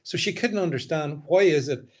So she couldn't understand why is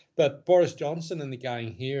it that Boris Johnson and the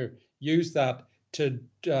gang here use that to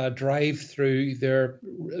drive through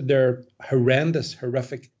their horrendous,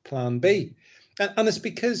 horrific Plan B. And it's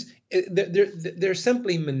because they're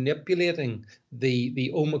simply manipulating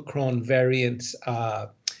the Omicron variant's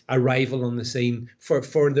arrival on the scene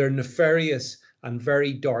for their nefarious and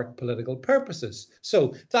very dark political purposes.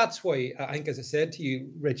 So that's why I think, as I said to you,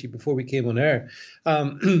 Richie, before we came on air,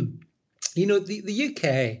 the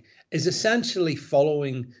UK is essentially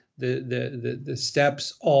following the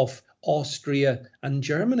steps of Austria and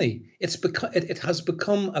Germany. It has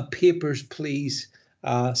become a papers please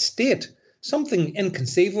state, something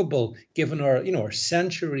inconceivable given our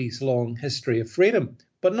centuries long history of freedom.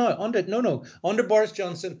 But now, under Boris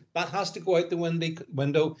Johnson, that has to go out the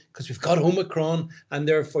window because we've got Omicron, and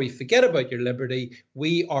therefore you forget about your liberty.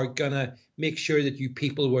 We are going to make sure that you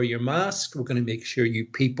people wear your mask. We're going to make sure you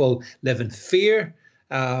people live in fear.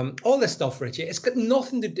 All this stuff, Richie, it's got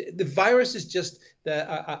nothing to do. The virus is just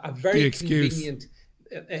a very convenient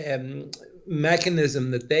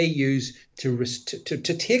mechanism that they use to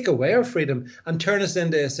take away our freedom and turn us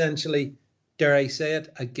into essentially, dare I say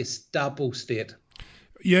it, a Gestapo state.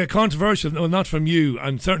 Yeah, controversial. No, not from you,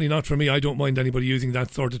 and certainly not from me. I don't mind anybody using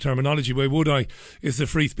that sort of terminology. Why would I? It's a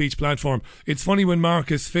free speech platform. It's funny when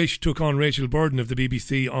Marcus Fish took on Rachel Burden of the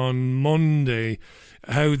BBC on Monday,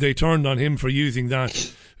 how they turned on him for using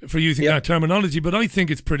that that terminology. But I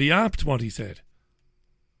think it's pretty apt what he said.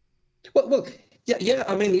 Well, yeah.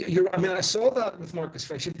 I mean, I saw that with Marcus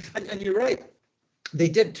Fish, and you're right. They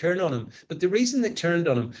did turn on him, but the reason they turned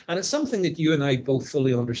on him, and it's something that you and I both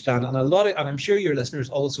fully understand, and I'm sure your listeners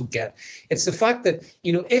also get, it's the fact that,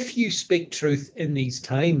 if you speak truth in these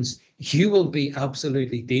times, you will be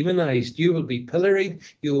absolutely demonized. You will be pilloried.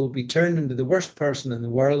 You will be turned into the worst person in the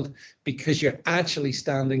world because you're actually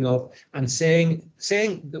standing up and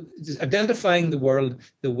identifying the world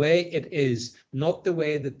the way it is, not the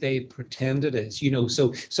way that they pretend it is.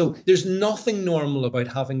 So there's nothing normal about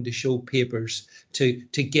having to show papers to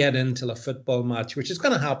get into a football match, which is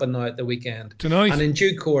going to happen now at the weekend tonight. And in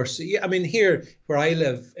due course, here where I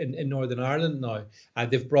live in Northern Ireland now,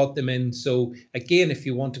 they've brought them in. So again, if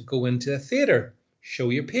you want to go into a theatre, show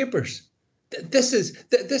your papers. This is,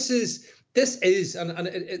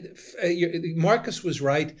 and Marcus was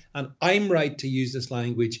right, and I'm right to use this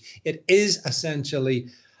language. It is essentially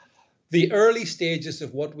the early stages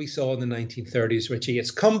of what we saw in the 1930s, Richie.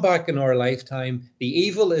 It's come back in our lifetime. The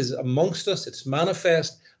evil is amongst us. It's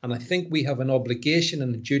manifest. And I think we have an obligation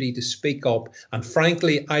and a duty to speak up. And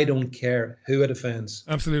frankly, I don't care who it offends.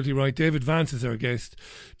 Absolutely right. David Vance is our guest.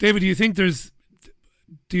 David, do you think there's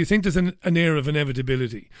an air of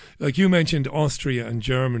inevitability? Like you mentioned Austria and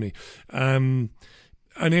Germany. An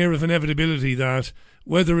air of inevitability that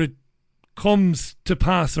whether it comes to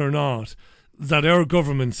pass or not, that our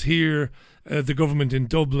governments here, the government in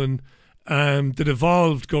Dublin, the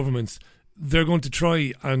devolved governments, they're going to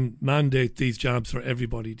try and mandate these jabs for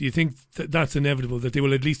everybody. Do you think that's inevitable, that they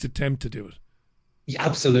will at least attempt to do it? Yeah,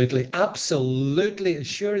 absolutely. As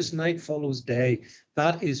sure as night follows day.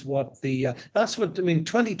 That is what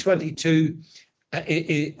 2022,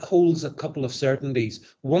 it holds a couple of certainties,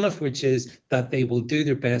 one of which is that they will do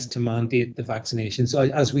their best to mandate the vaccination. So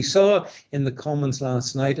as we saw in the Commons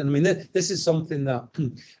last night, and this is something that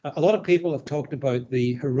a lot of people have talked about,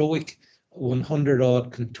 the heroic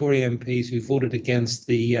 100-odd Tory MPs who voted against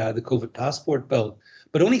the COVID passport bill.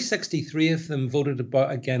 But only 63 of them voted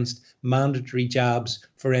against mandatory jabs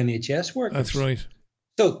for NHS workers. That's right.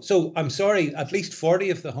 So I'm sorry, at least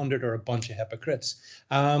 40 of the 100 are a bunch of hypocrites.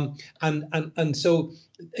 And so,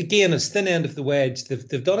 again, it's thin end of the wedge.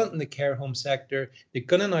 They've done it in the care home sector. They're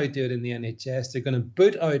going to now do it in the NHS. They're going to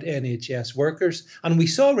boot out NHS workers. And we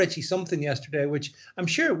saw, Richie, something yesterday, which I'm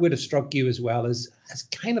sure it would have struck you as well, as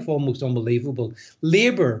kind of almost unbelievable.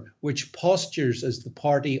 Labour, which postures as the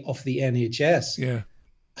party of the NHS. Yeah.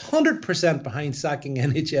 100% behind sacking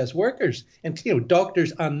NHS workers and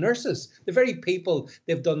doctors and nurses, the very people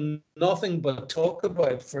they've done nothing but talk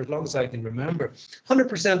about for as long as I can remember.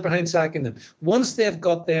 100% behind sacking them. Once they've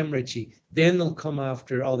got them, Richie, then they'll come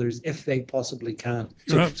after others if they possibly can.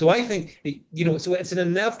 So I think so it's an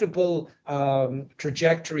inevitable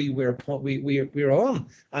trajectory we're on,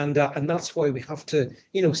 and that's why we have to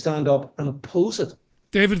stand up and oppose it.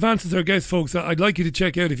 David Vance is our guest, folks. I'd like you to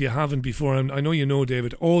check out, if you haven't before, I know you know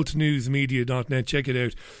David, altnewsmedia.net. Check it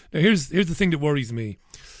out. Now, here's the thing that worries me.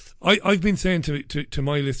 I've been saying to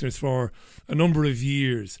my listeners for a number of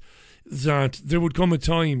years that there would come a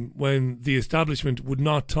time when the establishment would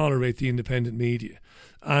not tolerate the independent media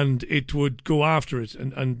and it would go after it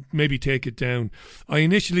and maybe take it down. I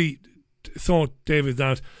initially thought, David,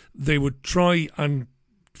 that they would try and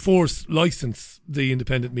license the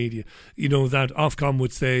independent media. You know, that Ofcom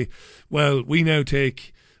would say, well, we now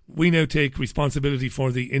take responsibility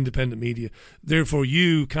for the independent media. Therefore,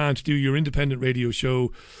 you can't do your independent radio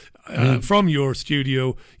show from your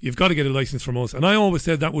studio. You've got to get a license from us. And I always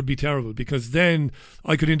said that would be terrible, because then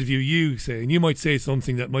I could interview you, say, and you might say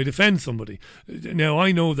something that might offend somebody. Now,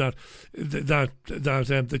 I know that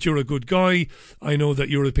you're a good guy. I know that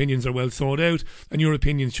your opinions are well thought out, and your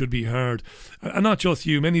opinions should be heard. And not just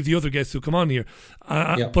you, many of the other guests who come on here.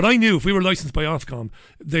 But I knew if we were licensed by Ofcom,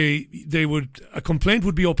 a complaint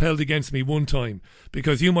would be upheld against me one time,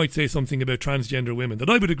 because you might say something about transgender women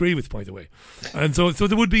that I would agree with, by the way. And so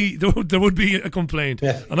there would be a complaint,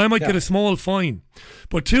 and I might get a small fine.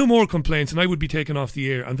 But 2 more complaints and I would be taken off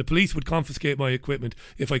the air, and the police would confiscate my equipment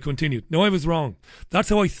if I continued. No, I was wrong. That's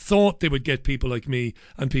how I thought they would get people like me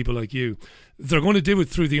and people like you. They're going to do it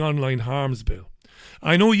through the online harms bill.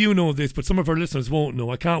 I know you know this, but some of our listeners won't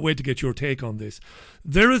know. I can't wait to get your take on this.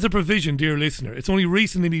 There is a provision, dear listener, it's only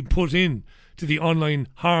recently been put in to the online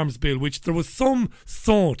harms bill, which there was some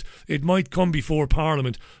thought it might come before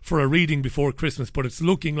Parliament for a reading before Christmas, but it's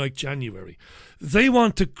looking like January. They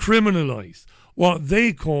want to criminalise what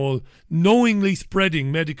they call knowingly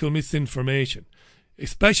spreading medical misinformation,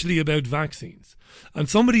 especially about vaccines. And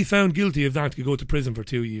somebody found guilty of that could go to prison for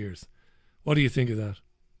 2 years. What do you think of that?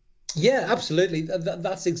 Yeah, absolutely.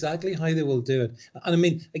 That's exactly how they will do it. And I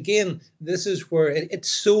mean, again, this is where it's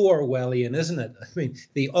so Orwellian, isn't it? I mean,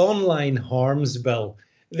 the online harms bill.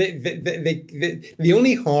 The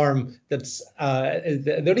only harm that's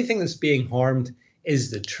the only thing that's being harmed is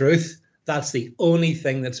the truth. That's the only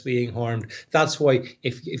thing that's being harmed. That's why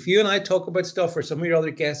if you and I talk about stuff, or some of your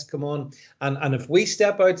other guests come on, and if we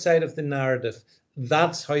step outside of the narrative,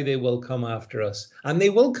 that's how they will come after us. And they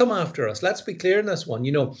will come after us. Let's be clear in this one.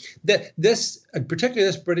 You know, this, particularly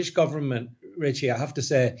this British government, Richie, I have to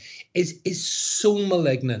say, is so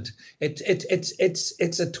malignant.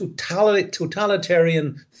 It's a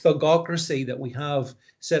totalitarian thugocracy that we have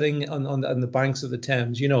sitting on the banks of the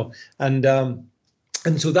Thames, you know. And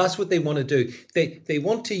so that's what they want to do. They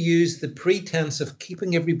want to use the pretense of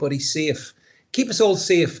keeping everybody safe. Keep us all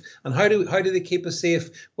safe. And how do they keep us safe?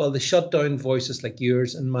 Well, they shut down voices like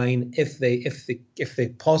yours and mine if they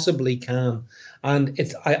possibly can. And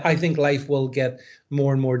I think life will get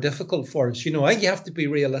more and more difficult for us. You know, you have to be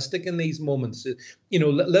realistic in these moments. You know,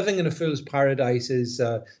 living in a fool's paradise is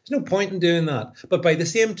there's no point in doing that. But by the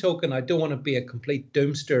same token, I don't want to be a complete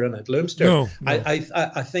doomster and a gloomster. No.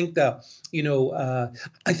 I think that, you know,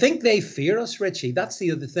 I think they fear us, Richie. That's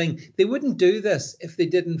the other thing. They wouldn't do this if they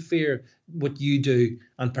didn't fear what you do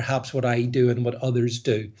and perhaps what I do and what others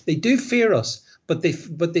do. They do fear us. But they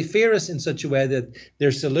fear us in such a way that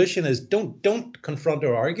their solution is don't confront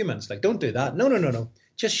our arguments. Like, don't do that. No.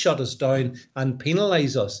 Just shut us down and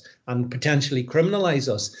penalise us and potentially criminalise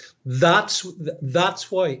us. That's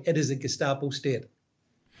why it is a Gestapo state. Do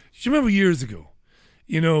you remember years ago?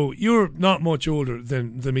 You know, you're not much older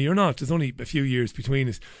than me. You're not. There's only a few years between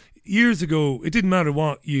us. Years ago, it didn't matter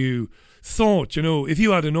what you thought. You know, if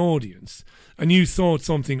you had an audience and you thought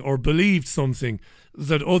something or believed something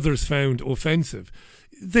that others found offensive,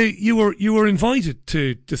 you were invited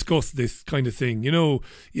to discuss this kind of thing. You know,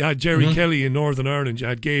 you had Jerry Kelly in Northern Ireland, you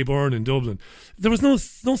had Gabe Byrne in Dublin. There was no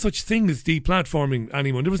such thing as deplatforming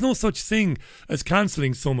anyone. There was no such thing as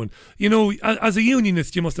cancelling someone. You know, as a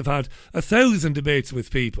unionist, you must have had 1,000 debates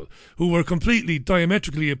with people who were completely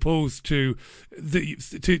diametrically opposed to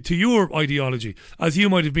your ideology, as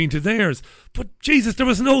you might have been to theirs. But Jesus, there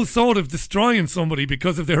was no thought of destroying somebody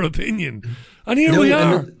because of their opinion. And here we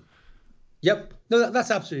are. Yep. No,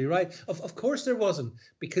 that's absolutely right. Of course there wasn't,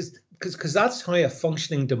 because that's how a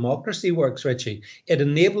functioning democracy works, Richie. It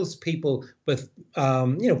enables people with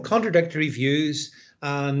contradictory views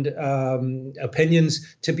and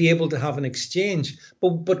opinions to be able to have an exchange.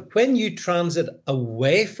 But when you transit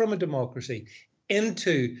away from a democracy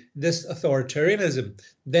into this authoritarianism,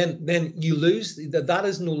 then you lose that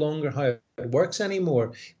is no longer how it works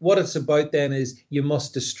anymore. What it's about then is you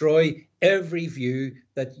must destroy every view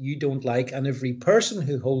that you don't like and every person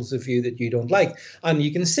who holds a view that you don't like. And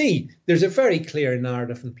you can see there's a very clear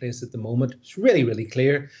narrative in place at the moment. It's really, really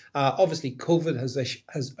clear. Obviously, COVID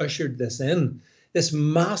has ushered this in, this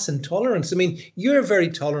mass intolerance. I mean, you're a very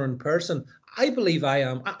tolerant person. I believe I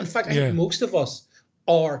am. In fact, I think most of us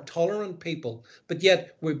are tolerant people, but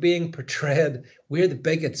yet we're being portrayed We're the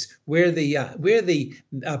bigots. We're the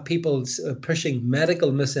people pushing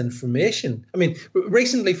medical misinformation. I mean,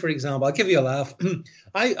 recently, for example, I'll give you a laugh.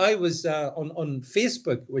 I was on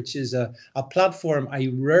Facebook, which is a platform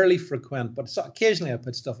I rarely frequent, but occasionally I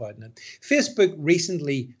put stuff out in it. Facebook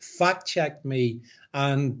recently fact-checked me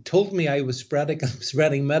and told me I was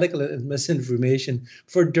spreading medical misinformation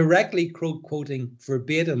for directly quoting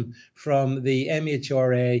verbatim from the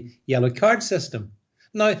MHRA yellow card system.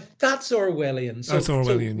 Now, that's Orwellian. That's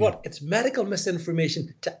Orwellian. So what? It's medical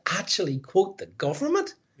misinformation to actually quote the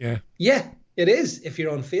government? Yeah. Yeah, it is if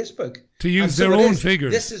you're on Facebook. To use their own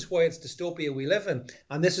figures. This is why it's dystopia we live in.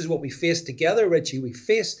 And this is what we face together, Richie. We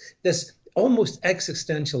face this almost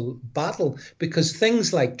existential battle because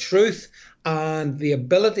things like truth and the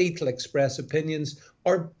ability to express opinions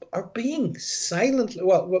are being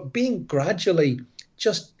being gradually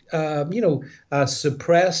just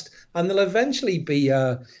suppressed, and they'll eventually be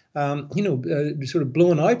sort of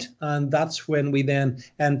blown out, and that's when we then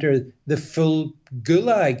enter the full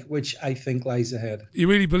gulag, which I think lies ahead. You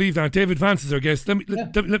really believe that? David Vance is our guest.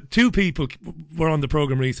 Two people were on the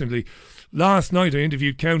programme recently. Last night I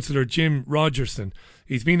interviewed Councillor Jim Rogerson.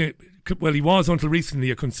 He's been he was until recently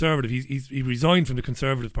a Conservative. He resigned from the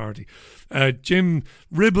Conservative Party. Jim,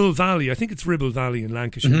 Ribble Valley, I think it's Ribble Valley in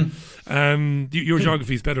Lancashire. Mm-hmm. Your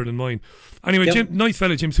geography is better than mine. Anyway, yep. Jim, nice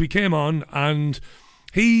fella, Jim. So he came on and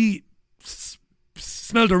he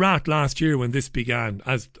smelled a rat last year when this began,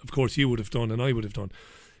 as of course you would have done and I would have done.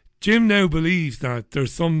 Jim now believes that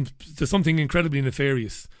there's something incredibly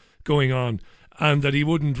nefarious going on, and that he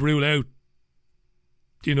wouldn't rule out,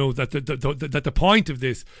 that the point of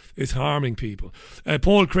this is harming people.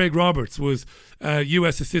 Paul Craig Roberts was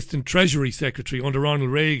US Assistant Treasury Secretary under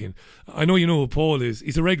Ronald Reagan. I know you know who Paul is.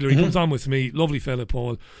 He's a regular. He comes on with me. Lovely fella,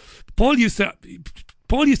 Paul. Paul used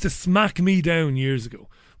to smack me down years ago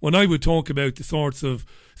when I would talk about the sorts of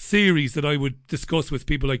theories that I would discuss with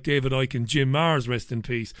people like David Icke and Jim Mars, rest in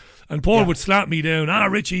peace. And Paul would slap me down.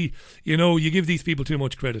 Richie, you give these people too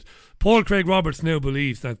much credit. Paul Craig Roberts now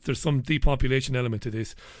believes that there's some depopulation element to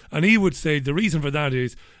this. And he would say the reason for that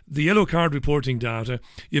is the yellow card reporting data.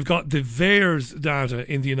 You've got the VAERS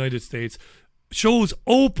data in the United States. Shows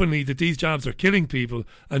openly that these jabs are killing people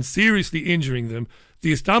and seriously injuring them.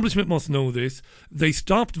 The establishment must know this. They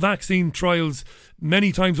stopped vaccine trials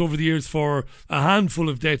many times over the years for a handful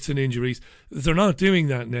of deaths and injuries. They're not doing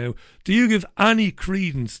that now. Do you give any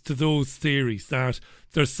credence to those theories that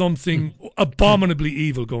there's something abominably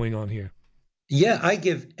evil going on here? Yeah, I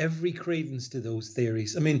give every credence to those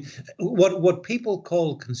theories. I mean, what people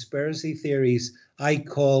call conspiracy theories, I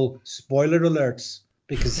call spoiler alerts.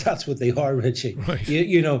 Because that's what they are, Richie. Right.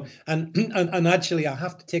 And actually, I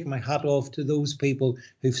have to take my hat off to those people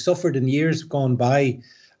who've suffered in years gone by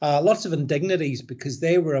lots of indignities because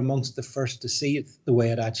they were amongst the first to see it the way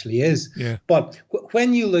it actually is. Yeah. But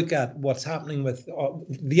when you look at what's happening with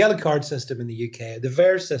the yellow card system in the UK, the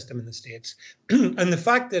VAERS system in the States, and the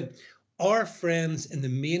fact that our friends in the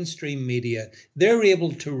mainstream media, they're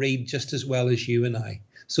able to read just as well as you and I.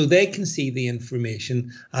 So they can see the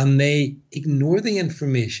information and they ignore the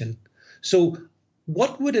information. So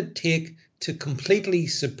what would it take to completely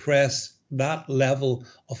suppress that level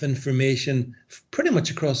of information pretty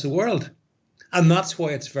much across the world? And that's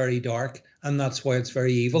why it's very dark, and that's why it's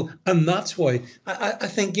very evil. And that's why I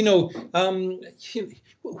think,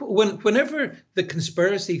 whenever the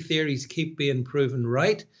conspiracy theories keep being proven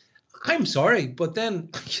right, I'm sorry, but then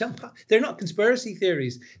they're not conspiracy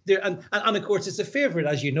theories. And of course, it's a favorite,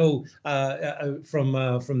 as you know, from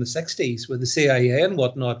the 60s with the CIA and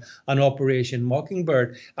whatnot on Operation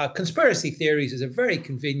Mockingbird. Conspiracy theories is a very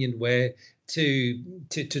convenient way to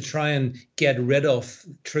try and get rid of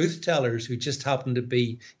truth tellers who just happen to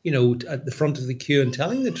be, at the front of the queue and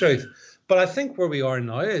telling the truth. But I think where we are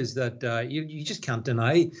now is that you just can't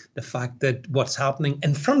deny the fact that what's happening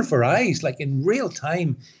in front of our eyes, like in real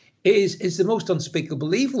time, is the most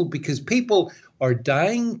unspeakable evil, because people are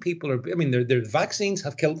dying. Their vaccines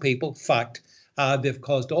have killed people, fact. They've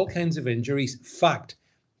caused all kinds of injuries, fact.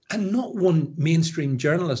 And not one mainstream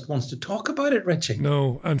journalist wants to talk about it, Richie.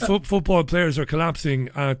 No, and football players are collapsing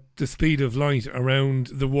at the speed of light around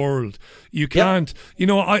the world. You can't,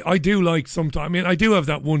 I do like sometimes, I do have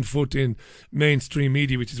that one foot in mainstream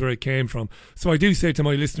media, which is where I came from. So I do say to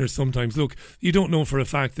my listeners sometimes, look, you don't know for a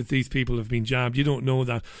fact that these people have been jabbed. You don't know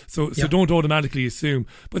that. So don't automatically assume.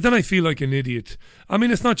 But then I feel like an idiot.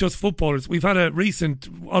 It's not just footballers. We've had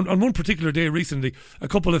on one particular day recently, a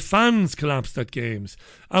couple of fans collapsed at games.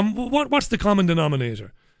 What's the common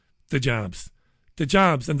denominator? The jabs. the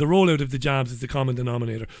jabs and the rollout of the jabs is the common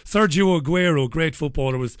denominator. Sergio Aguero, great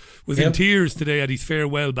footballer, was in tears today at his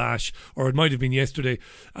farewell bash, or it might have been yesterday.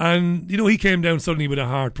 And, he came down suddenly with a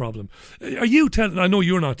heart problem. Are you telling, I know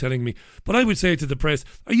you're not telling me, but I would say to the press,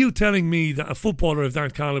 are you telling me that a footballer of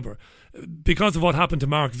that calibre, because of what happened to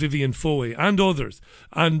Marc-Vivien Foé and others,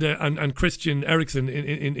 and Christian Eriksen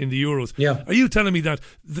in the Euros, are you telling me that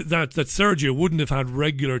Sergio wouldn't have had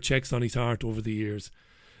regular checks on his heart over the years?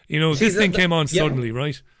 This thing came on suddenly,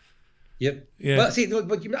 right? Yep. Yeah. Well, see,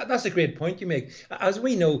 but that's a great point you make. As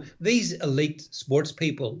we know, these elite sports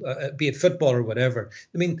people, be it football or whatever,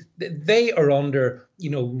 I mean, they are under,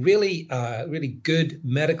 really, really good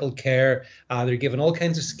medical care. They're given all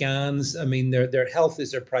kinds of scans. I mean, their health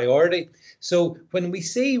is their priority. So when we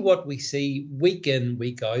see what we see week in,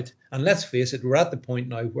 week out, and let's face it, we're at the point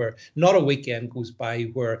now where not a weekend goes by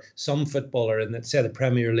where some footballer in, let's say, the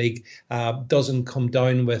Premier League doesn't come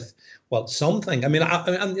down with, well, something. I mean,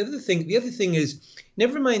 and the other thing is,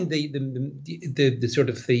 never mind the sort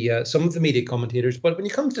of some of the media commentators, but when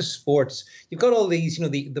you come to sports, you've got all these,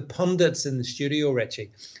 the pundits in the studio,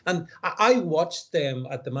 Richie, and I watched them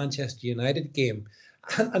at the Manchester United game.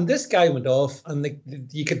 And this guy went off, and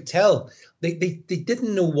you could tell they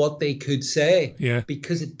didn't know what they could say,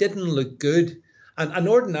 because it didn't look good. And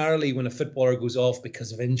ordinarily, when a footballer goes off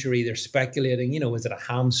because of injury, they're speculating, is it a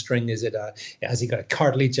hamstring? Has he got a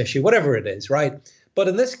cartilage issue? Whatever it is, right? But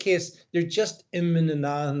in this case, they're just and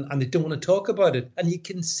they don't want to talk about it. And you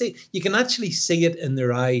can actually see it in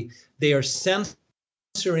their eye. They are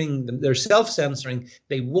they're self-censoring.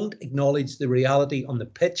 They won't acknowledge the reality on the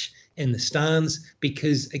pitch, in the stands,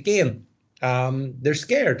 because, again, they're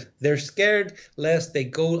scared. They're scared lest they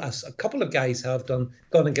go, as a couple of guys have gone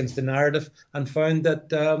against the narrative and found that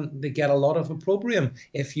they get a lot of opprobrium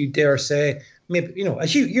if you dare say, maybe,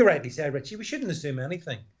 as you rightly said, Richie, we shouldn't assume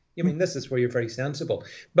anything. I mean, this is where you're very sensible.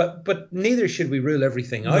 But neither should we rule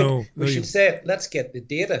everything out. We should say, let's get the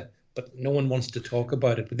data. But no one wants to talk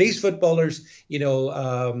about it. But these footballers,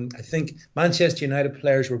 I think Manchester United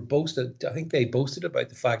players were boasted. I think they boasted about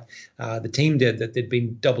the fact, the team did, that they'd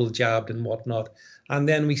been double jabbed and whatnot. And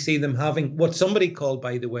then we see them having what somebody called,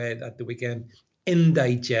 by the way, at the weekend,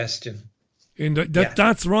 indigestion.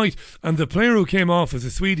 That's right. And the player who came off was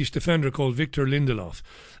a Swedish defender called Victor Lindelof.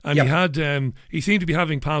 And he seemed to be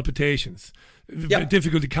having palpitations,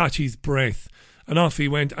 difficult to catch his breath. And off he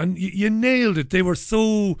went. And you nailed it. They were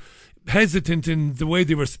so hesitant in the way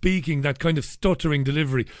they were speaking, that kind of stuttering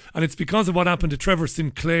delivery. And it's because of what happened to Trevor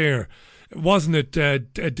Sinclair, wasn't it,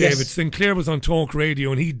 David? Yes. Sinclair was on talk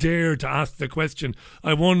radio and he dared to ask the question,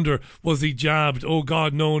 I wonder, was he jabbed? Oh,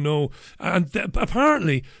 God, no. And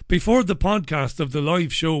apparently, before the podcast of the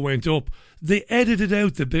live show went up, they edited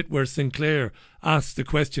out the bit where Sinclair asked the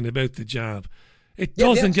question about the jab. It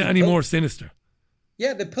doesn't get any more sinister.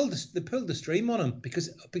 Yeah, they pulled the stream on him because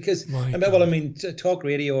talk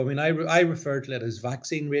radio. I mean, I refer to it as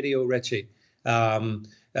vaccine radio, Richie.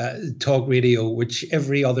 Talk radio, which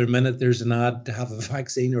every other minute there's an ad to have a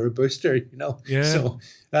vaccine or a booster. Yeah. So,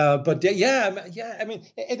 but I mean,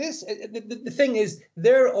 it is. The thing is,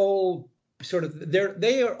 they're all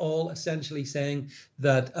they are all essentially saying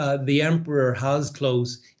that the emperor has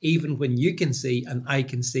clothes, even when you can see and I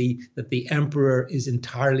can see that the emperor is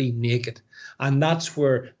entirely naked. And that's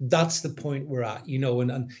the point we're at,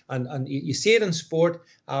 and you see it in sport,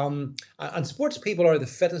 and sports people are the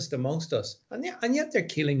fittest amongst us, and yet they're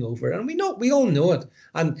keeling over, and we all know it.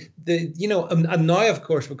 And and now, of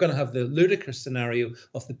course, we're going to have the ludicrous scenario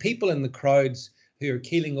of the people in the crowds who are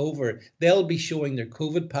keeling over. They'll be showing their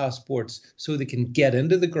COVID passports so they can get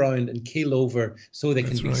into the ground and keel over, so they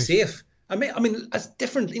can be safe. I mean, it's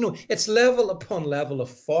different. It's level upon level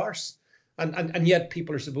of farce. And yet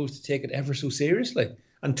people are supposed to take it ever so seriously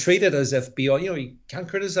and treat it as if beyond, you can't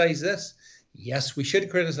criticize this. Yes, we should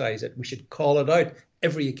criticize it. We should call it out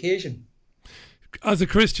every occasion. As a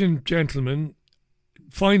Christian gentleman,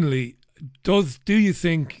 finally, do you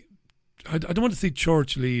think, I don't want to say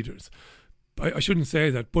church leaders, I shouldn't say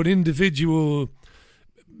that, but individual,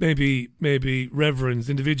 maybe reverends,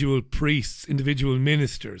 individual priests, individual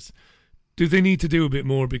ministers, do they need to do a bit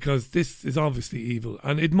more? Because this is obviously evil.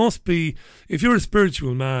 And it must be, if you're a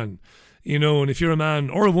spiritual man, and if you're a man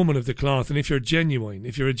or a woman of the cloth, and if you're a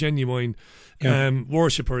genuine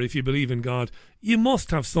worshipper, if you believe in God, you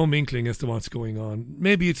must have some inkling as to what's going on.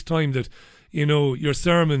 Maybe it's time that, your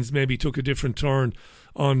sermons maybe took a different turn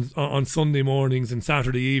on Sunday mornings and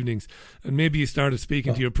Saturday evenings. And maybe you started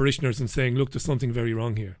speaking to your parishioners and saying, look, there's something very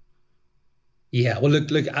wrong here. Yeah, well, look,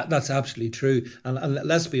 that's absolutely true. And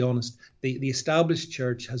let's be honest, the established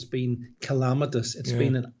church has been calamitous. It's Yeah.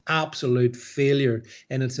 been an absolute failure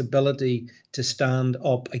in its ability to stand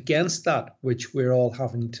up against that, which we're all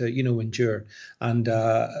having to, endure. And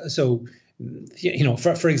so,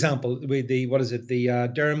 for example, with the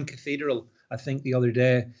Durham Cathedral, I think the other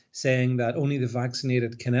day, saying that only the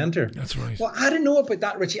vaccinated can enter. That's right. Well, I don't know about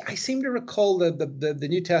that, Richie. I seem to recall the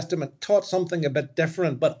New Testament taught something a bit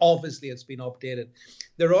different, but obviously it's been updated.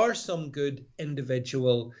 There are some good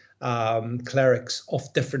individual clerics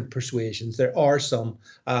of different persuasions. There are some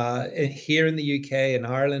here in the UK, in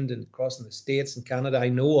Ireland, and across in the States and Canada I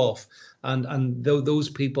know of. And those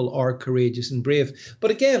people are courageous and brave.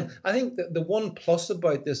 But again, I think that the one plus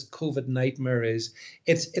about this COVID nightmare is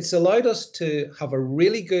it's allowed us to have a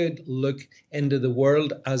really good look into the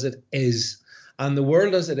world as it is. And the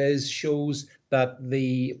world as it is shows that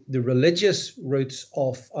the religious roots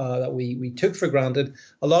of that we took for granted,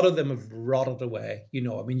 a lot of them have rotted away.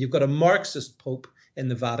 You've got a Marxist Pope in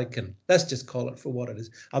the Vatican. Let's just call it for what it is.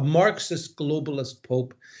 A Marxist globalist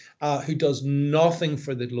Pope who does nothing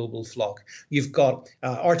for the global flock. You've got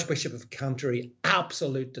Archbishop of Canterbury,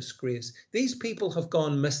 absolute disgrace. These people have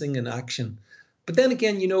gone missing in action. But then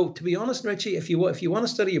again, to be honest, Richie, if you want to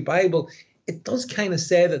study your Bible, it does kind of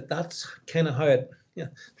say that that's kind of how it.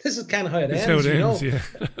 This is kind of how it ends. How it ends, yeah.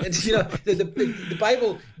 It's the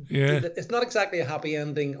Bible. Yeah. It's not exactly a happy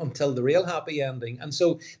ending until the real happy ending. And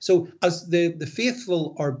so as the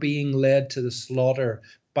faithful are being led to the slaughter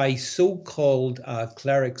by so-called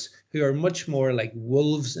clerics who are much more like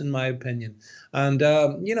wolves, in my opinion. And,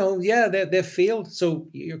 they failed. So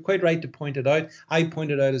you're quite right to point it out. I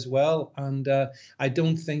pointed out as well. And I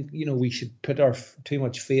don't think, we should put our too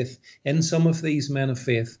much faith in some of these men of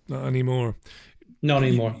faith. Not anymore. Not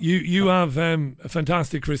anymore. You have a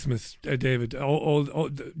fantastic Christmas, David.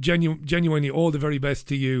 Genuinely, all the very best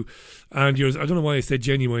to you and yours. I don't know why I said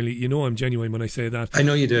genuinely. I'm genuine when I say that. I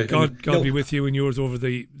know you do. God be with you and yours over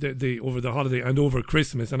the over the holiday and over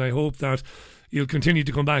Christmas. And I hope that you'll continue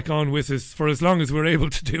to come back on with us for as long as we're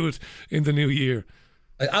able to do it in the new year.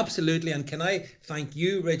 Absolutely. And can I thank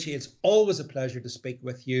you, Richie? It's always a pleasure to speak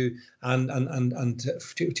with you and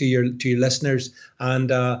to your listeners.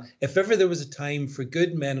 And if ever there was a time for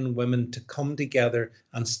good men and women to come together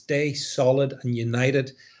and stay solid and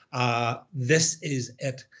united, this is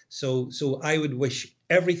it. So I would wish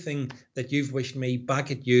everything that you've wished me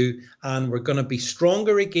back at you, and we're going to be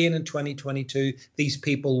stronger again in 2022. These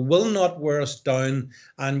people will not wear us down.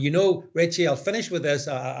 And Richie, I'll finish with this,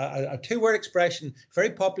 a two-word expression, very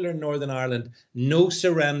popular in Northern Ireland: no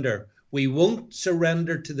surrender. We won't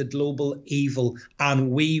surrender to the global evil,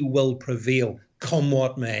 and we will prevail, come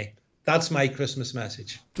what may. That's my Christmas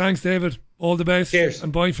message. Thanks, David. All the best. Cheers.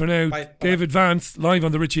 And bye for now. Bye. David Vance, live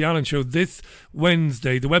on the Richie Allen Show this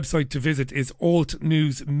Wednesday. The website to visit is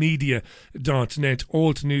altnewsmedia.net,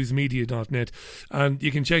 altnewsmedia.net. And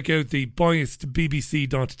you can check out the biased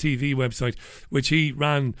BBC.TV website, which he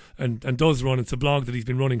ran and does run. It's a blog that he's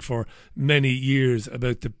been running for many years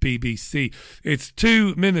about the BBC. It's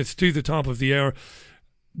 2 minutes to the top of the hour.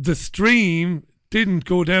 The stream didn't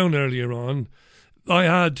go down earlier on. I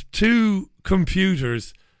had 2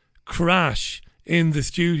 computers crash in the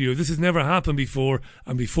studio. This has never happened before,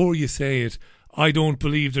 and before you say it, I don't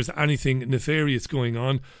believe there's anything nefarious going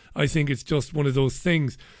on. I think it's just one of those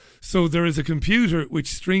things. So there is a computer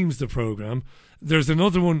which streams the program. There's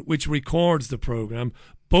another one which records the program.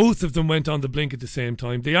 Both of them went on the blink at the same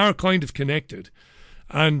time. They are kind of connected,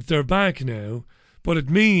 and they're back now. But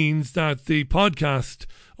it means that the podcast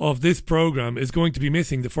of this program is going to be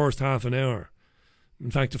missing the first half an hour. In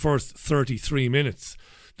fact, the first 33 minutes.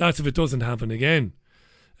 That's if it doesn't happen again,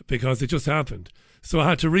 because it just happened. So I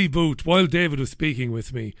had to reboot while David was speaking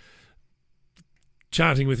with me,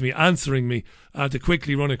 chatting with me, answering me. I had to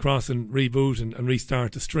quickly run across and reboot and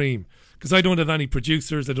restart the stream, because I don't have any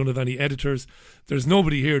producers, I don't have any editors. There's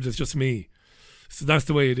nobody here, there's just me. So that's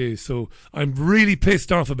the way it is. So I'm really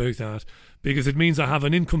pissed off about that, because it means I have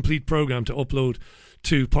an incomplete program to upload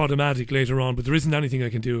to Podomatic later on, but there isn't anything I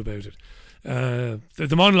can do about it.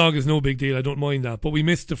 The monologue is no big deal, I don't mind that, but we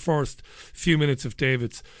missed the first few minutes of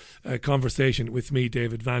David's conversation with me,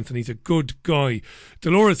 David Vance, and he's a good guy.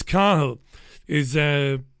 Dolores Cahill is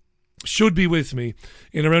should be with me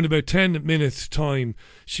in around about 10 minutes time.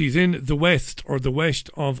 She's in the west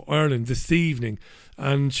of Ireland this evening,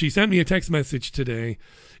 and she sent me a text message today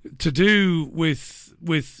to do with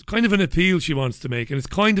kind of an appeal she wants to make, and it's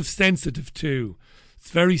kind of sensitive too. It's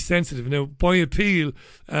very sensitive. Now, by appeal,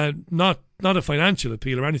 not a financial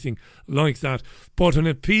appeal or anything like that, but an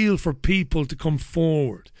appeal for people to come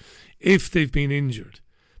forward if they've been injured,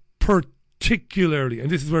 particularly, and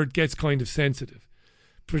this is where it gets kind of sensitive,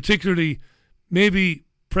 particularly maybe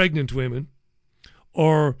pregnant women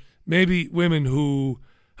or maybe women who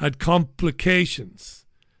had complications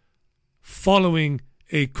following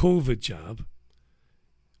a COVID jab,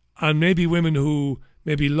 and maybe women who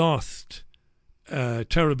maybe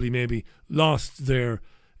terribly lost their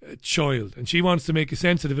child. And she wants to make a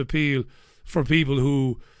sensitive appeal for people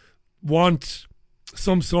who want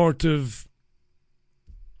some sort of,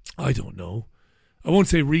 I don't know, I won't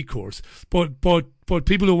say recourse, but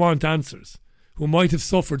people who want answers, who might have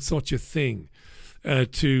suffered such a thing,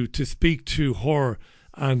 to speak to her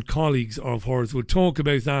and colleagues of hers. We'll talk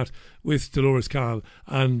about that with Dolores Cahill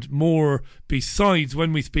and more besides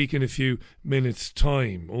when we speak in a few minutes'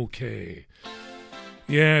 time. Okay.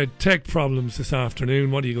 Yeah, tech problems this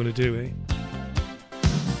afternoon. What are you going to do, eh?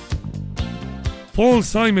 Paul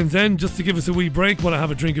Simons then, just to give us a wee break while I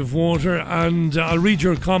have a drink of water, and I'll read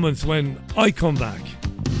your comments when I come back.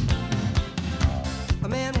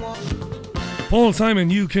 Paul Simon,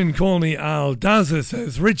 you can call me Al. Dazza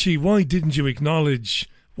says, Richie, why didn't you acknowledge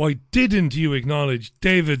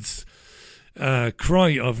David's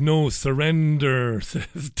cry of no surrender,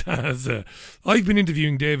 says Dazza. I've been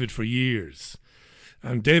interviewing David for years,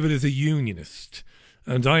 and David is a unionist,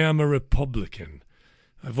 and I am a Republican.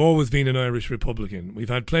 I've always been an Irish Republican. We've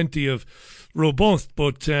had plenty of robust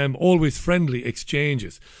but always friendly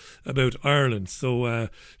exchanges about Ireland. So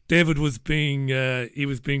David was being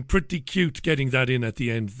pretty cute getting that in at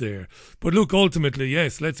the end there. But look, ultimately,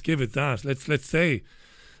 yes, let's give it that. Let's say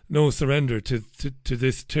no surrender to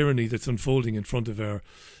this tyranny that's unfolding in front of our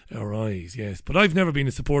eyes. Yes, but I've never been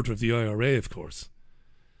a supporter of the IRA, of course.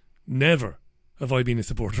 Never have I been a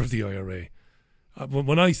supporter of the IRA.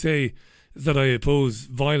 When I say that I oppose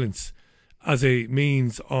violence as a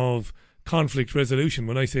means of conflict resolution,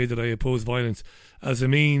 when I say that I oppose violence as a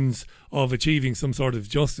means of achieving some sort of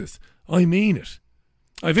justice, I mean it.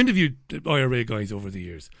 I've interviewed IRA guys over the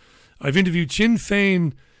years. I've interviewed Sinn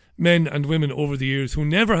Féin men and women over the years who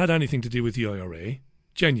never had anything to do with the IRA,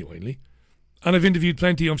 genuinely. And I've interviewed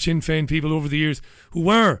plenty of Sinn Féin people over the years who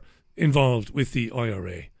were involved with the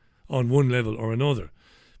IRA on one level or another.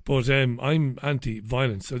 But I'm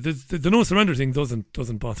anti-violence. So the no surrender thing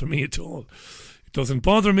doesn't bother me at all. It doesn't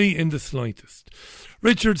bother me in the slightest.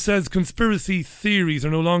 Richard says conspiracy theories are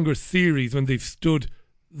no longer theories when they've stood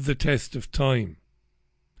the test of time.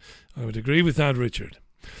 I would agree with that, Richard.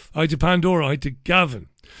 Hi to Pandora. Hi to Gavin.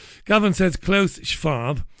 Gavin says Klaus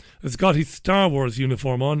Schwab has got his Star Wars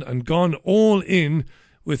uniform on and gone all in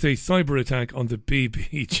with a cyber attack on the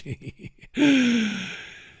BBG.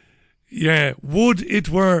 Yeah, would it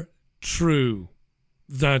were true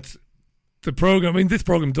that the program, I mean, this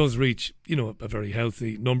program does reach, a very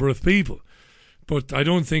healthy number of people, but I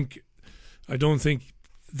don't think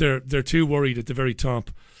they're too worried at the very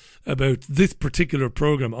top about this particular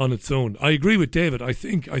program on its own. I agree with David. I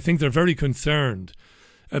think they're very concerned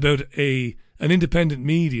about an independent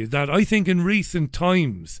media that I think in recent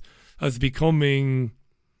times has been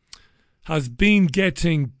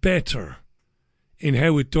getting better in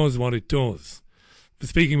how it does what it does.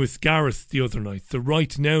 Speaking with Gareth the other night, the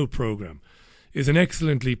Right Now programme is an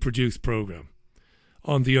excellently produced programme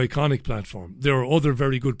on the Iconic platform. There are other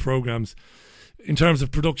very good programmes in terms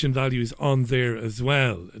of production values on there as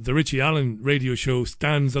well. The Richie Allen radio show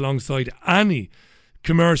stands alongside any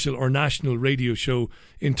commercial or national radio show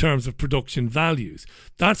in terms of production values.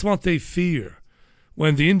 That's what they fear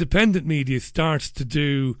when the independent media starts to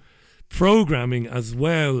do programming as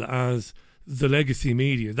well as the legacy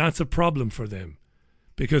media. That's a problem for them,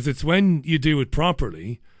 because it's when you do it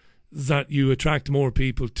properly that you attract more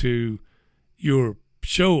people to your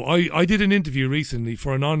show. I did an interview recently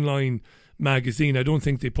for an online magazine. I don't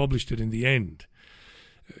think they published it in the end.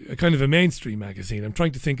 A kind of a mainstream magazine. I'm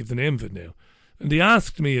trying to think of the name of it now. And they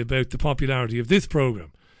asked me about the popularity of this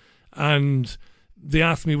program. And they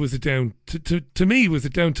asked me, was it down to me, was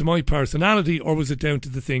it down to my personality, or was it down to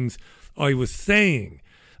the things I was saying?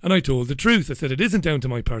 And I told the truth. I said, it isn't down to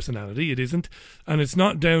my personality, it isn't. And it's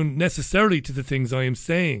not down necessarily to the things I am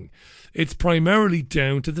saying. It's primarily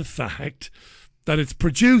down to the fact that it's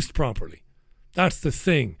produced properly. That's the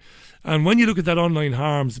thing. And when you look at that online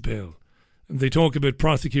harms bill, and they talk about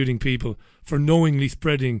prosecuting people for knowingly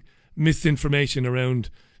spreading misinformation around,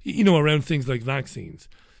 around things like vaccines,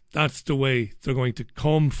 that's the way they're going to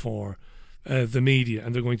come for the media,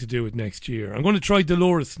 and they're going to do it next year. I'm going to try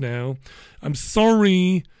Dolores now. I'm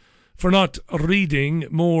sorry for not reading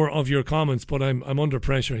more of your comments, but I'm under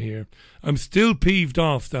pressure here. I'm still peeved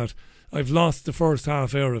off that I've lost the first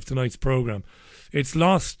half hour of tonight's programme. It's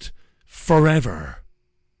lost forever.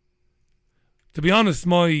 To be honest,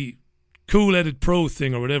 my cool-headed pro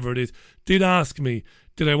thing or whatever it is, did ask me,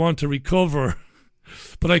 did I want to recover?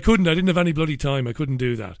 But I couldn't. I didn't have any bloody time. I couldn't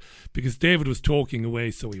do that because David was talking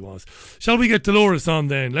away, so he was. Shall we get Dolores on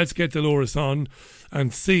then? Let's get Dolores on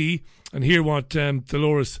and see and hear what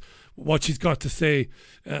Dolores, what she's got to say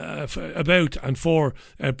about and for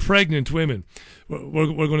pregnant women.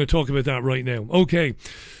 We're going to talk about that right now. Okay,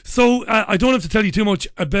 so I don't have to tell you too much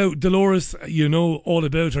about Dolores. You know all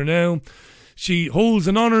about her now. She holds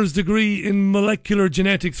an honours degree in molecular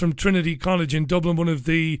genetics from Trinity College in Dublin, one of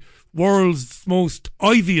the world's most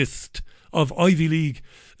iviest of Ivy League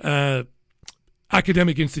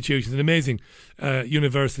academic institutions, an amazing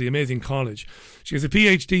university, amazing college. She has a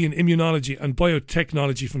PhD in immunology and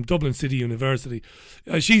biotechnology from Dublin City University.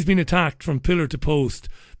 She's been attacked from pillar to post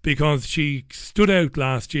because she stood out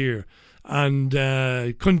last year and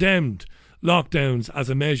condemned lockdowns as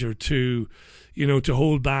a measure to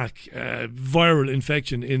hold back viral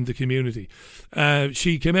infection in the community.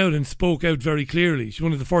 She came out and spoke out very clearly. She's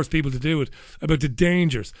one of the first people to do it about the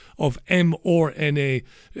dangers of mRNA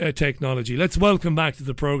technology. Let's welcome back to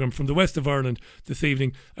the programme from the west of Ireland this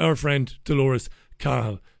evening, our friend Dolores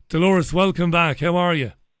Cahill. Dolores, welcome back. How are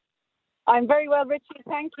you? I'm very well, Richie.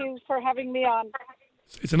 Thank you for having me on.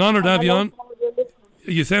 It's an honour to have you on.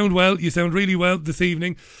 You sound well. You sound really well this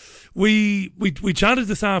evening. We chatted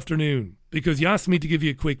this afternoon because you asked me to give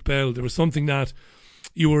you a quick bell. There was something that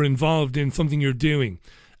you were involved in, something you're doing.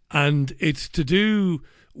 And it's to do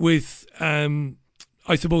with,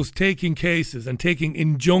 I suppose, taking cases and taking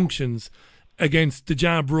injunctions against the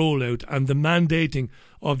jab rollout and the mandating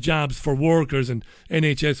of jabs for workers and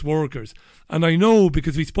NHS workers. And I know,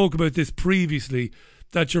 because we spoke about this previously,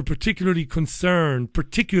 that you're particularly concerned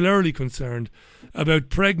about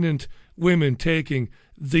pregnant women taking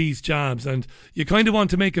these jabs, and you kind of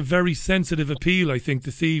want to make a very sensitive appeal, I think,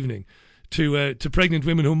 this evening to pregnant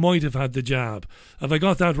women who might have had the jab. Have I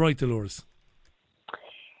got that right, Dolores?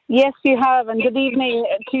 Yes, you have, and good evening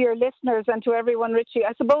to your listeners and to everyone, Richie.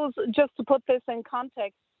 I suppose just to put this in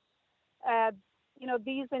context,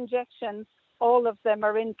 these injections, all of them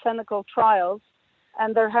are in clinical trials,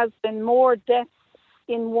 and there has been more deaths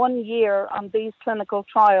in 1 year on these clinical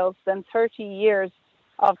trials than 30 years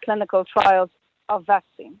of clinical trials of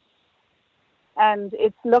vaccines. And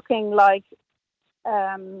it's looking like,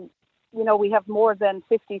 we have more than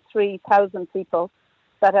 53,000 people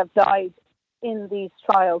that have died in these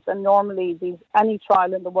trials. And normally any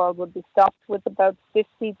trial in the world would be stopped with about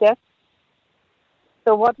 50 deaths.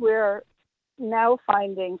 So what we're now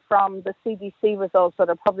finding from the CDC results that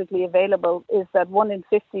are publicly available is that 1 in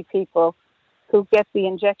 50 people who get the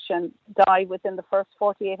injection die within the first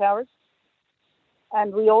 48 hours.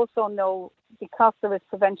 And we also know, because there is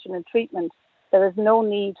prevention and treatment, there is no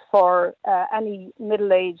need for any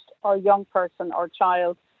middle-aged or young person or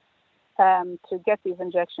child to get these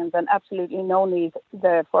injections, and absolutely no need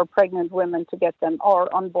for pregnant women to get them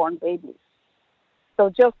or unborn babies. So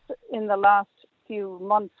just in the last few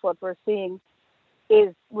months, what we're seeing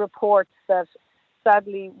is reports that,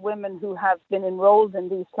 sadly, women who have been enrolled in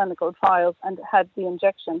these clinical trials and had the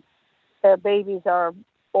injection, their babies are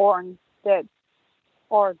born dead.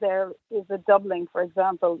 Or there is a doubling, for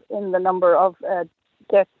example, in the number of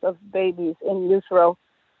deaths of babies in utero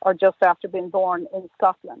or just after being born in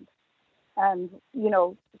Scotland. And,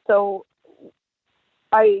 so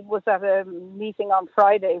I was at a meeting on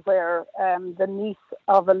Friday where the niece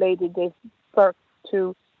of a lady gave birth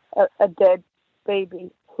to a dead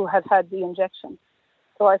baby who had the injection.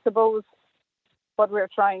 So I suppose what we're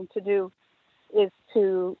trying to do is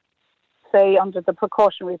to say, under the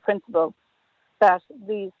precautionary principle, that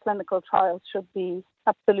these clinical trials should be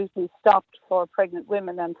absolutely stopped for pregnant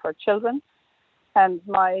women and for children. And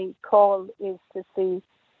my call is to see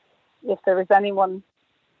if there is anyone,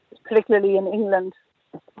 particularly in England,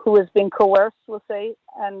 who has been coerced, we'll say,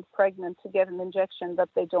 and pregnant to get an injection that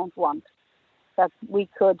they don't want, that we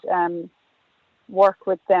could work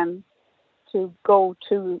with them to go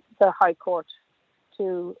to the High Court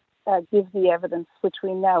to give the evidence which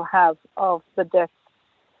we now have of the deaths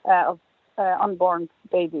of unborn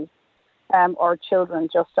babies or children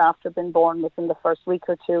just after being born within the first week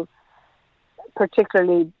or two,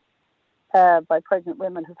 particularly by pregnant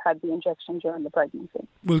women who've had the injection during the pregnancy.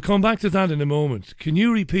 We'll come back to that in a moment. Can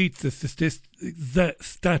you repeat the statistic,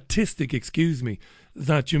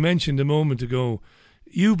 that you mentioned a moment ago?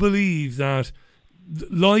 You believe that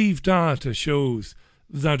live data shows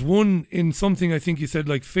that 1 in something, I think you said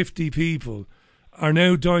like 50 people are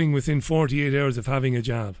now dying within 48 hours of having a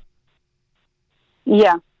jab.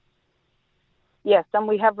 Yeah. Yes, and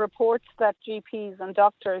we have reports that GPs and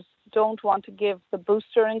doctors don't want to give the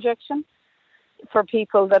booster injection for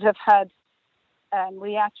people that have had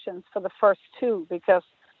reactions for the first two, because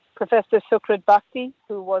Professor Sukrit Bhakti,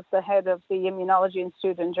 who was the head of the Immunology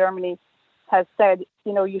Institute in Germany, has said,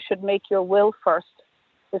 you should make your will first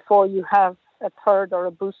before you have a third or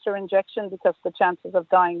a booster injection, because the chances of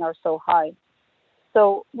dying are so high.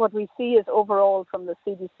 So what we see is overall from the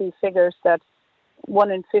CDC figures that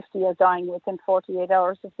 1 in 50 are dying within 48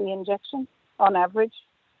 hours of the injection on average.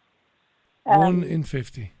 1 in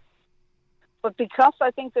 50. But because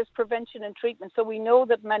I think there's prevention and treatment, so we know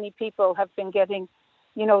that many people have been getting,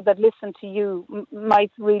 that listen to you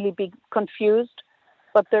might really be confused,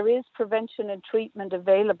 but there is prevention and treatment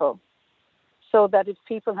available, so that if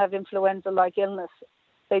people have influenza-like illness,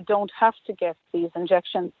 they don't have to get these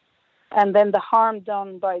injections. And then the harm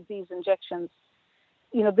done by these injections,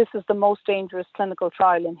 this is the most dangerous clinical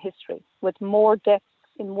trial in history, with more deaths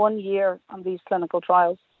in 1 year on these clinical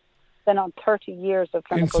trials than on 30 years of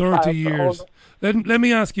clinical trials. In 30 years. Let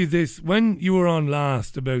me ask you this. When you were on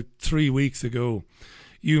last, about 3 weeks ago,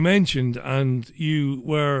 you mentioned, and you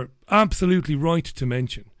were absolutely right to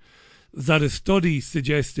mention, that a study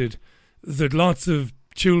suggested that lots of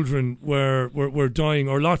children were dying,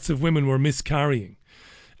 or lots of women were miscarrying,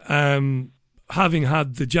 having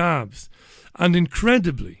had the jabs. And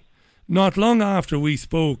incredibly, not long after we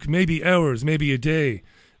spoke, maybe hours, maybe a day,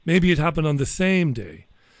 maybe it happened on the same day,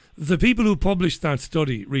 the people who published that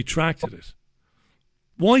study retracted it.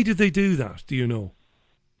 Why did they do that? Do you know?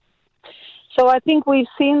 So I think we've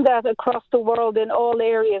seen that across the world in all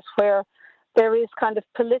areas where there is kind of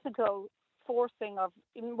political forcing of,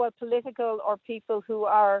 political or people who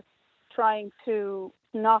are trying to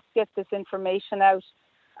not get this information out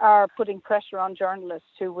are putting pressure on journalists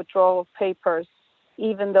to withdraw papers,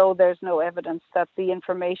 even though there's no evidence that the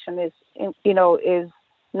information is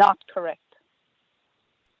not correct.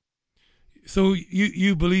 So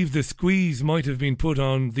you believe the squeeze might have been put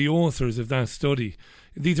on the authors of that study?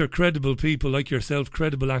 These are credible people like yourself,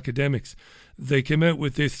 credible academics. They came out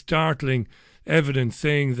with this startling evidence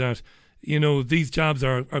saying that, these jabs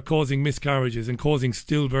are causing miscarriages and causing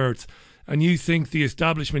stillbirths. And you think the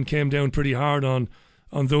establishment came down pretty hard on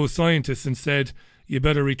those scientists and said, you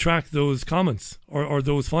better retract those comments or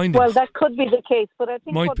those findings. Well, that could be the case, but I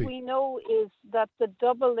think we know is that the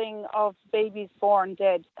doubling of babies born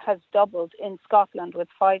dead has doubled in Scotland with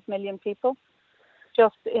 5 million people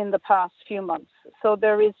just in the past few months. So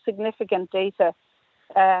there is significant data,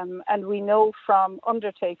 and we know from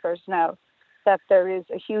undertakers now that there is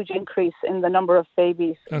a huge increase in the number of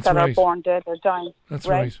babies are born dead or dying. That's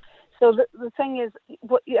right. So the thing is,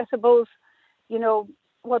 I suppose,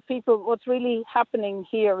 what's really happening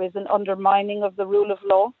here is an undermining of the rule of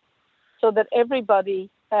law, so that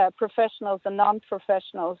everybody, professionals and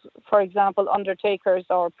non-professionals, for example, undertakers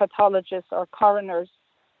or pathologists or coroners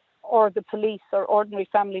or the police or ordinary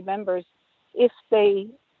family members, if they,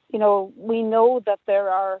 we know that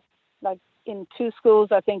there are, like in 2 schools,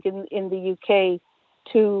 I think in the UK,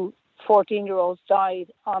 2 14-year-olds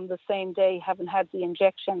died on the same day, having had the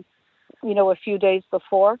injection, a few days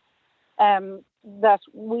before. That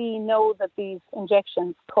we know that these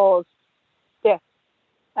injections cause death,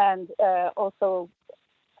 and also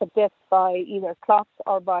a death by either clots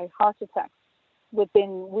or by heart attacks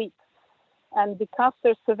within weeks. And because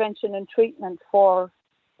there's prevention and treatment for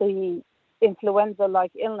the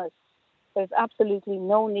influenza-like illness, there's absolutely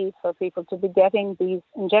no need for people to be getting these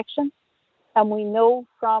injections. And we know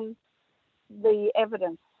from the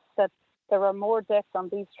evidence that there are more deaths on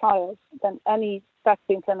these trials than any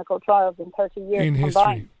vaccine clinical trials in 30 years in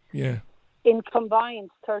combined. History, yeah. In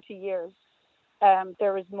combined 30 years,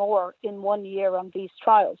 there is more in 1 year on these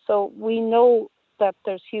trials. So we know that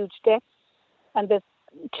there's huge deaths, and that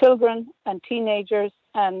children and teenagers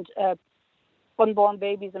and unborn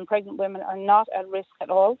babies and pregnant women are not at risk at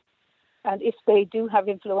all. And if they do have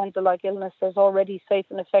influenza-like illness, there's already safe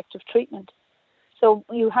and effective treatment. So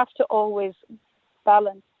you have to always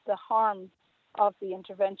balance the harm of the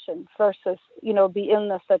intervention versus, the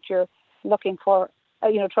illness that you're looking for,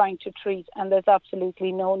 trying to treat, and there's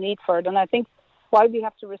absolutely no need for it. And I think why we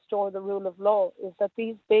have to restore the rule of law is that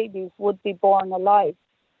these babies would be born alive,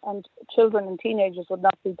 and children and teenagers would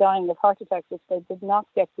not be dying of heart attacks if they did not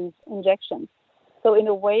get these injections. So in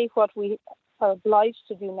a way, what we are obliged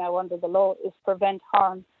to do now under the law is prevent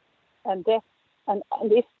harm and death. And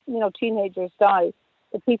if, teenagers die,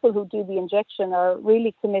 the people who do the injection are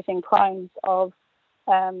really committing crimes of,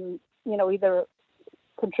 either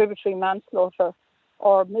contributory manslaughter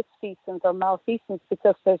or misfeasance or malfeasance,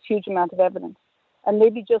 because there's huge amount of evidence. And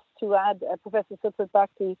maybe just to add, Professor Sukrit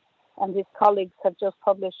Bhakti and his colleagues have just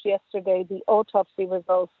published yesterday the autopsy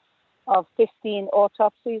results of 15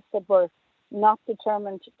 autopsies that were not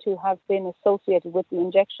determined to have been associated with the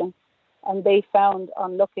injection. And they found,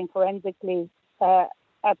 on looking forensically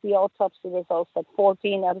at the autopsy results, that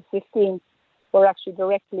 14 out of 15 were actually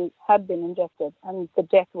had been injected, and the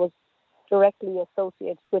death was directly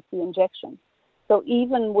associated with the injection. So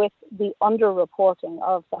even with the underreporting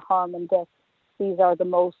of the harm and death, these are the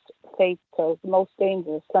most fatal, the most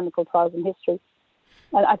dangerous clinical trials in history.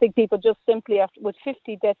 And I think people just simply, with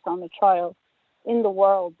 50 deaths on a trial in the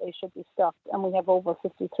world, they should be stopped. And we have over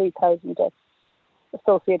 53,000 deaths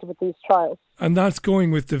associated with these trials. And that's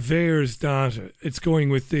going with the VAERS data. It's going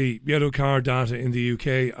with the yellow card data in the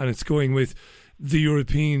UK, and it's going with the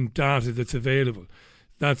European data that's available.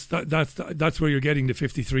 That's where you're getting the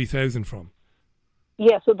 53,000 from.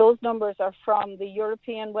 Yeah, so those numbers are from the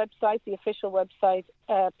European website, the official website,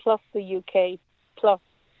 plus the UK, plus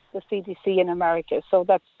the CDC in America. So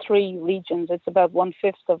that's 3 regions. It's about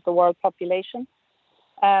 1/5 of the world population.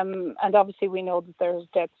 And obviously we know that there's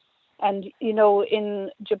deaths. And, you know, in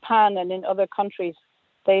Japan and in other countries,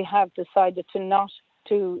 they have decided not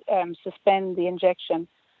to suspend the injection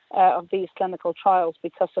of these clinical trials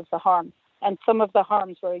because of the harm. And some of the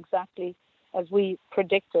harms were exactly as we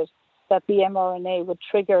predicted, that the mRNA would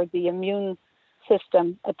trigger the immune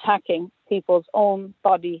system attacking people's own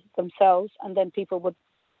body themselves, and then people would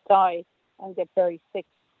die and get very sick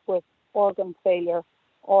with organ failure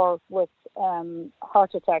or with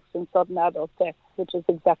heart attacks and sudden adult death, which is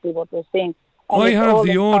exactly what we're seeing. And I have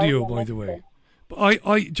the audio, by the way.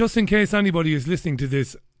 I just in case anybody is listening to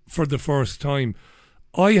this for the first time,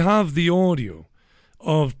 I have the audio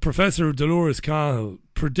of Professor Dolores Cahill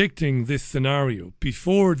predicting this scenario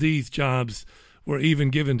before these jabs were even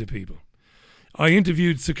given to people. I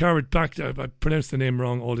interviewed Sukarat Bhakti, I pronounce the name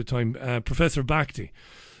wrong all the time, Professor Bhakti.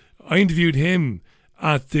 I interviewed him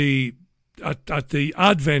at the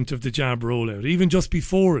advent of the jab rollout, even just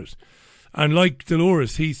before it. And like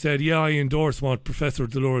Dolores, he said, yeah, I endorse what Professor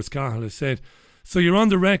Dolores Cahill has said. So you're on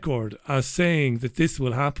the record as saying that this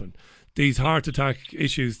will happen, these heart attack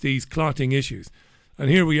issues, these clotting issues. And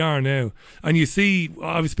here we are now. And you see,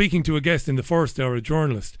 I was speaking to a guest in the first hour, a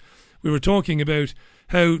journalist. We were talking about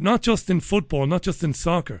how not just in football, not just in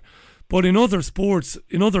soccer, but in other sports,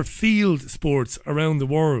 in other field sports around the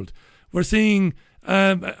world, we're seeing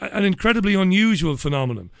an incredibly unusual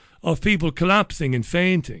phenomenon of people collapsing and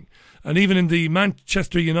fainting. And even in the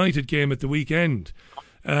Manchester United game at the weekend,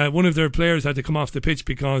 one of their players had to come off the pitch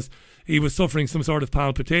because he was suffering some sort of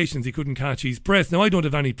palpitations. He couldn't catch his breath. Now, I don't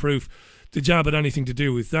have any proof the jab had anything to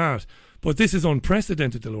do with that, but this is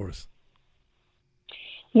unprecedented, Dolores.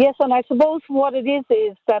 Yes, and I suppose what it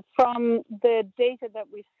is that from the data that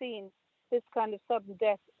we've seen, this kind of sudden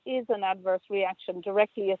death is an adverse reaction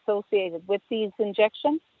directly associated with these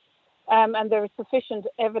injections. And there is sufficient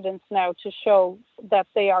evidence now to show that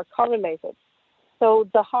they are correlated. So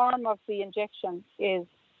the harm of the injection is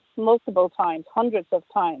multiple times, hundreds of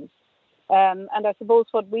times. And I suppose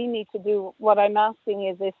what we need to do, what I'm asking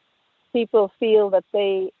is if people feel that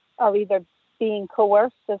they are either being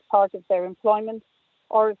coerced as part of their employment,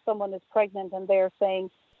 or if someone is pregnant and they're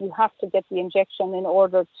saying you have to get the injection in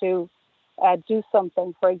order to do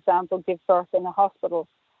something, for example, give birth in a hospital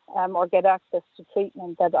or get access to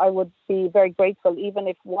treatment, that I would be very grateful, even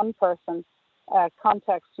if one person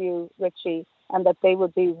contacts you, Richie, and that they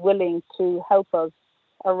would be willing to help us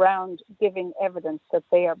around giving evidence that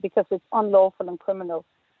they are, because it's unlawful and criminal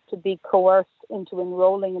to be coerced into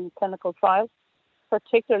enrolling in clinical trials,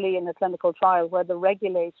 particularly in a clinical trial where the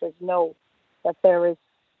regulators know that there is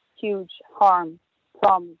huge harm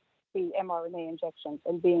from the mRNA injections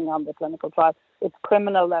and being on the clinical trial. It's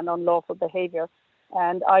criminal and unlawful behavior.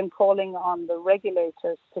 And I'm calling on the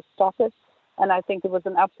regulators to stop it. And I think it was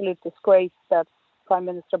an absolute disgrace that Prime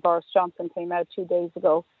Minister Boris Johnson came out 2 days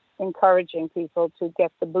ago encouraging people to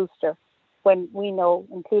get the booster, when we know,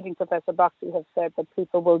 including Professor Bhakti, have said that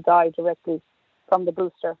people will die directly from the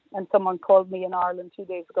booster. And someone called me in Ireland 2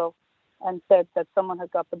 days ago and said that someone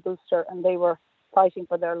had got the booster and they were fighting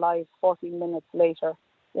for their lives 14 minutes later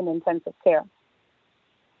in intensive care.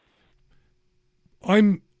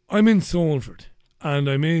 I'm in Salford, and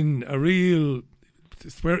I'm in a real,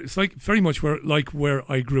 it's like very much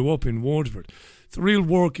where I grew up in Waterford. It's a real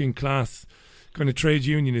working class kind of trade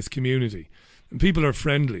unionist community, and people are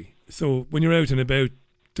friendly. So when you're out and about,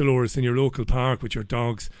 Dolores, in your local park with your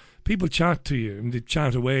dogs, people chat to you and they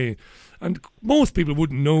chat away. And most people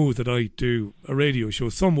wouldn't know that I do a radio show.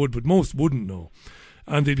 Some would, but most wouldn't know.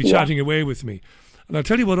 And they'd be chatting away with me. And I'll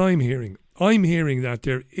tell you what I'm hearing. I'm hearing that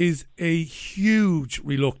there is a huge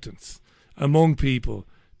reluctance among people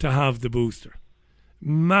to have the booster.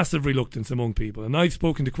 massive reluctance among people. And I've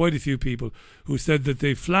spoken to quite a few people who said that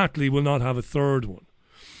they flatly will not have a third one.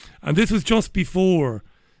 And this was just before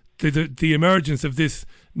the emergence of this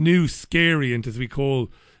new scariant, as we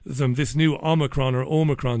call them, this new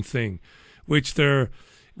Omicron thing, which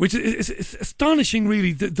is astonishing,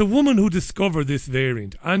 really. The woman who discovered this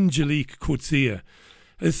variant, Angelique Coetzee,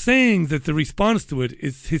 is saying that the response to it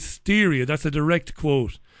is hysteria. That's a direct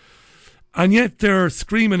quote. And yet they're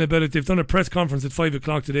screaming about it. They've done a press conference at 5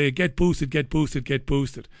 o'clock today. Get boosted, get boosted, get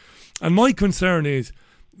boosted. And my concern is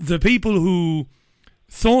the people who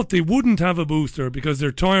thought they wouldn't have a booster because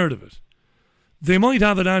they're tired of it, they might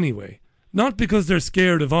have it anyway. Not because they're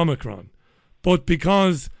scared of Omicron, but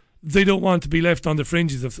because they don't want to be left on the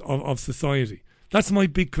fringes of society. That's my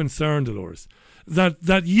big concern, Dolores.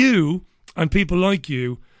 That you and people like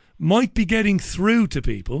you might be getting through to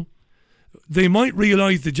people. They might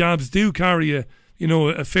realise the jabs do carry a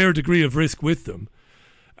fair degree of risk with them,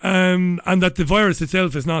 and that the virus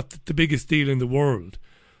itself is not the biggest deal in the world,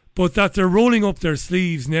 but that they're rolling up their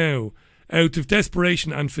sleeves now out of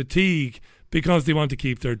desperation and fatigue because they want to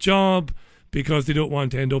keep their job, because they don't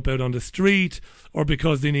want to end up out on the street, or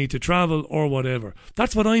because they need to travel, or whatever.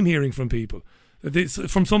 That's what I'm hearing from people.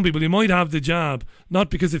 From some people, they might have the jab, not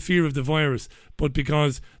because of fear of the virus, but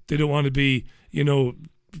because they don't want to be,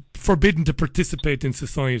 forbidden to participate in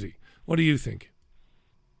society. What do you think?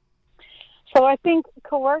 So I think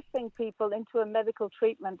coercing people into a medical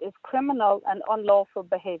treatment is criminal and unlawful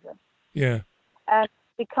behaviour. Yeah. And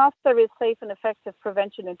because there is safe and effective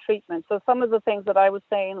prevention and treatment, so some of the things that I was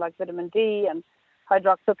saying, like vitamin D and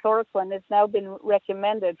hydroxychloroquine, has now been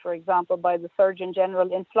recommended, for example, by the Surgeon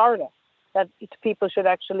General in Florida, that people should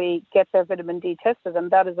actually get their vitamin D tested,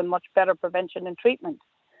 and that is a much better prevention and treatment.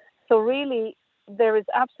 So really, there is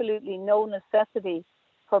absolutely no necessity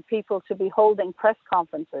for people to be holding press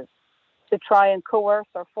conferences to try and coerce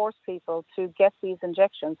or force people to get these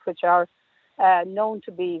injections, which are known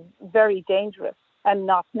to be very dangerous and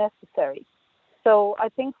not necessary. So I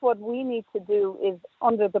think what we need to do is,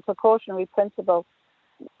 under the precautionary principle,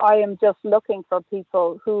 I am just looking for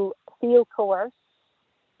people who feel coerced,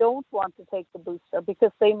 don't want to take the booster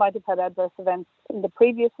because they might have had adverse events in the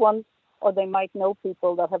previous ones, or they might know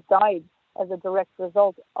people that have died as a direct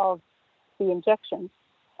result of the injections,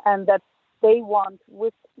 and that they want,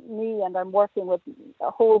 with me, and I'm working with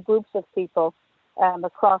whole groups of people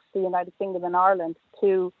across the United Kingdom and Ireland,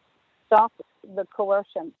 to stop the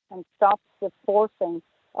coercion and stop the forcing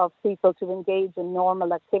of people to engage in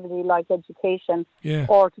normal activity like education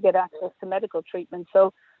or to get access to medical treatment.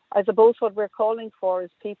 So I suppose what we're calling for is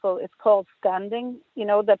people, it's called standing,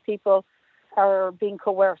 that people are being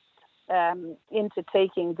coerced into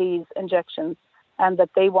taking these injections, and that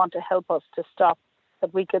they want to help us to stop,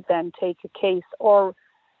 that we could then take a case or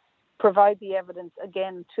provide the evidence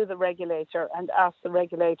again to the regulator and ask the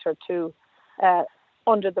regulator to,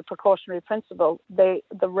 under the precautionary principle, the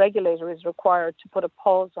regulator is required to put a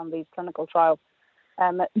pause on these clinical trials.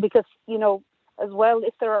 Because, as well,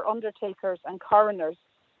 if there are undertakers and coroners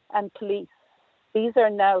and police, these are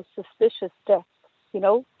now suspicious deaths,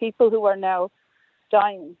 people who are now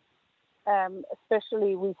dying.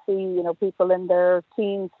 Especially we see, people in their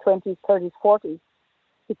teens, 20s, 30s, 40s,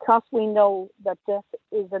 because we know that death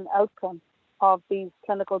is an outcome of these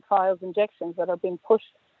clinical trials injections that are being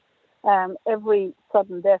pushed. Every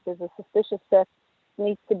sudden death is a suspicious death,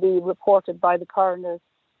 needs to be reported by the coroners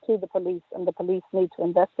to the police, and the police need to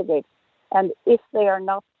investigate. And if they are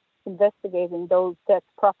not investigating those deaths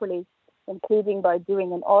properly, including by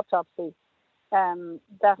doing an autopsy,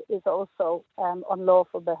 that is also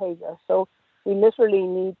unlawful behaviour. So we literally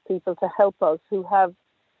need people to help us who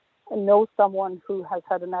know someone who has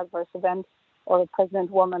had an adverse event, or a pregnant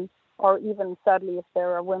woman, or even, sadly, if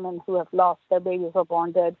there are women who have lost their babies or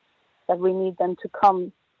born dead, that we need them to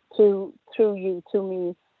come through you, to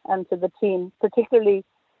me, and to the team. Particularly,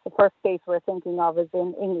 the first case we're thinking of is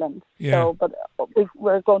in England. Yeah. So, but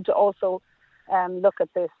we're going to also look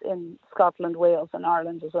at this in Scotland, Wales, and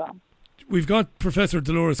Ireland as well. We've got Professor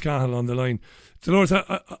Dolores Cahill on the line. Dolores,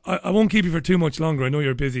 I won't keep you for too much longer. I know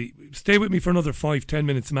you're busy. Stay with me for another 5-10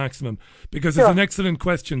 minutes maximum, because there's an excellent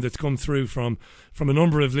question that's come through from a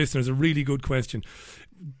number of listeners, a really good question.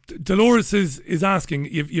 Dolores is asking,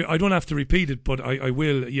 I don't have to repeat it, but I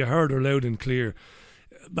will. You heard her loud and clear.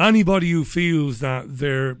 Anybody who feels that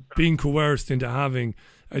they're being coerced into having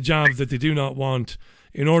a job that they do not want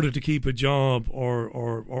in order to keep a job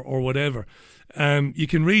or whatever, you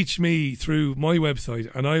can reach me through my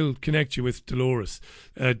website, and I'll connect you with Dolores.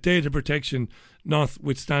 Data protection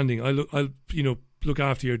notwithstanding, I'll look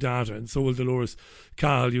after your data, and so will Dolores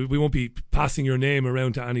Cahill. We won't be passing your name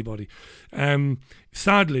around to anybody.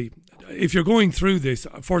 Sadly, if you're going through this,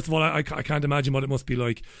 first of all, I can't imagine what it must be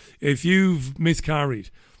like. If you've miscarried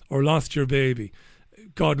or lost your baby,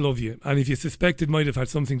 God love you. And if you suspect it might have had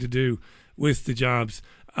something to do with the jabs,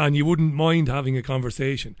 and you wouldn't mind having a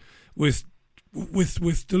conversation with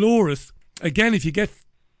Dolores, again, if you get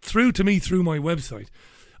through to me through my website,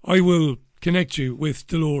 I will connect you with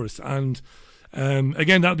Dolores. And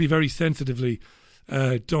again, that'll be very sensitively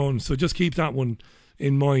done. So just keep that one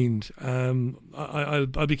in mind. I'll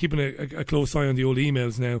be keeping a close eye on the old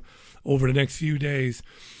emails now over the next few days.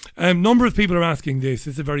 Number of people are asking this.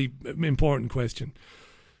 It's a very important question.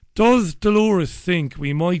 Does Dolores think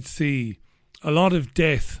we might see a lot of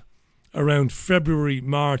death around February,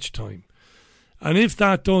 March time? And if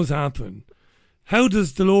that does happen, how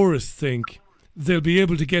does Dolores think they'll be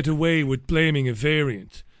able to get away with blaming a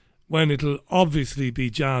variant when it'll obviously be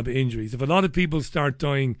jab injuries? If a lot of people start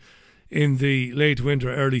dying in the late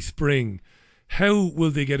winter, early spring, how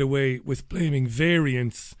will they get away with blaming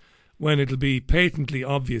variants when it'll be patently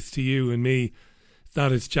obvious to you and me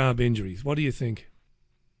that it's jab injuries? What do you think?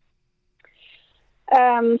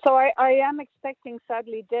 So I am expecting,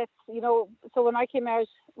 sadly, deaths. So when I came out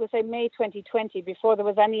with, say, May 2020, before there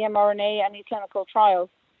was any mRNA, any clinical trials,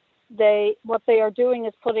 what they are doing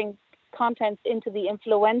is putting contents into the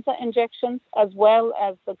influenza injections as well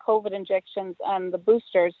as the COVID injections and the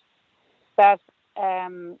boosters that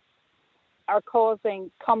are causing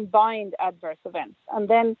combined adverse events. And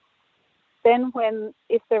then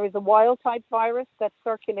if there is a wild type virus that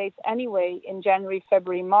circulates anyway in January,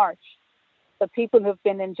 February, March, the people who have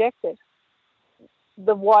been injected,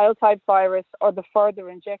 the wild type virus or the further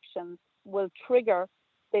injections will trigger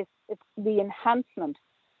this. It's the enhancement,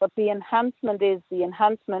 but the enhancement is the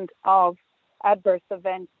enhancement of adverse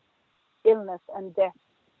events, illness and death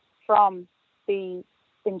from the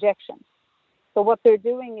injection. So what they're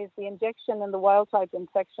doing is the injection and the wild type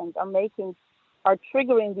infections are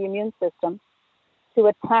triggering the immune system to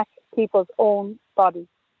attack people's own bodies,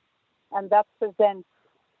 and that presents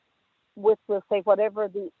with, we'll say, whatever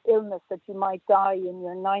the illness that you might die in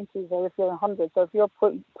your 90s or if you're 100. So if you're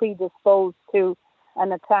predisposed to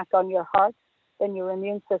an attack on your heart, then your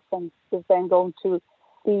immune system is then going to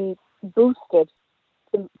be boosted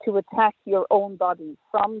to attack your own body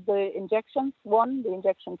from the injection 1, the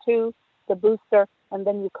injection 2, the booster, and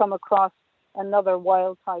then you come across another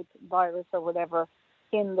wild type virus or whatever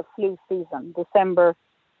in the flu season, December,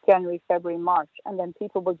 January, February, March, and then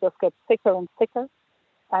people will just get sicker and sicker.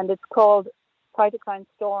 And it's called cytokine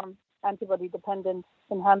storm, antibody-dependent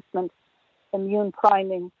enhancement, immune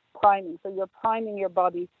priming. So you're priming your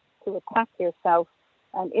body to attack yourself.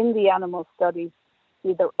 And in the animal studies,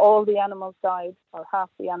 either all the animals died, or half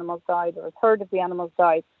the animals died, or a third of the animals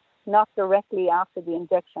died, not directly after the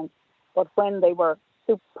injection, but when they were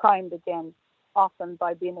primed again, often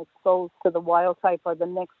by being exposed to the wild type or the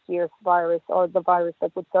next year's virus or the virus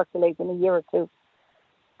that would circulate in a year or two.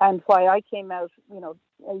 And why I came out,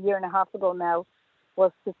 a year and a half ago now,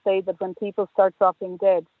 was to say that when people start dropping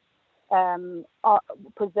dead,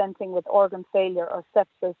 presenting with organ failure or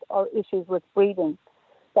sepsis or issues with breathing,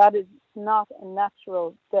 that is not a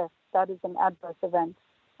natural death. That is an adverse event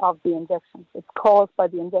of the injection. It's caused by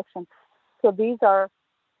the injection. So these are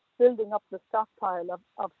building up the stockpile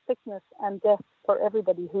of sickness and death for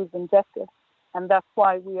everybody who's injected. And that's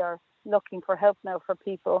why we are looking for help now for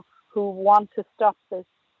people who want to stop this,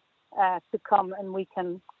 to come, and we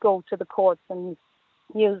can go to the courts and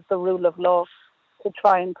use the rule of law to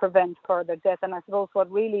try and prevent further death. And I suppose what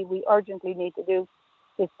really we urgently need to do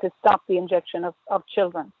is to stop the injection of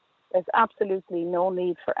children. There's absolutely no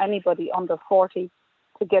need for anybody under 40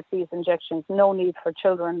 to get these injections, no need for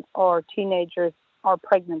children or teenagers or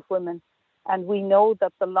pregnant women. And we know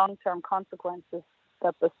that the long-term consequences,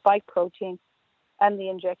 that the spike protein and the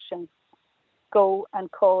injections go and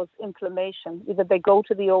cause inflammation. Either they go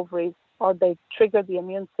to the ovaries or they trigger the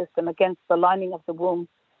immune system against the lining of the womb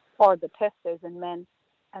or the testes in men,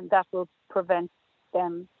 and that will prevent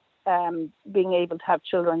them being able to have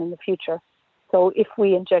children in the future. So if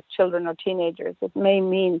we inject children or teenagers, it may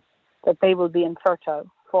mean that they will be infertile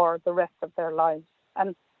for the rest of their lives.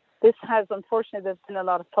 And this has, unfortunately, there's been a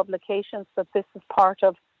lot of publications that this is part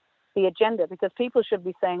of the agenda, because people should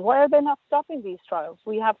be saying, why are they not stopping these trials?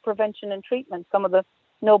 We have prevention and treatment, some of the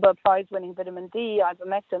Nobel Prize winning vitamin D,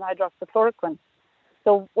 ivermectin, hydroxychloroquine.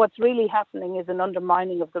 So what's really happening is an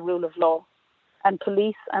undermining of the rule of law, and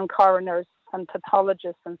police and coroners and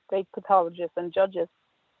pathologists and state pathologists and judges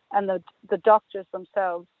and the doctors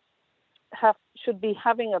themselves should be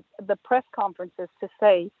having the press conferences to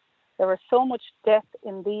say There is so much death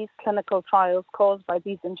in these clinical trials caused by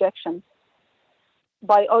these injections.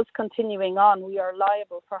 By us continuing on, we are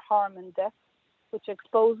liable for harm and death, which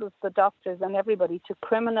exposes the doctors and everybody to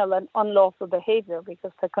criminal and unlawful behavior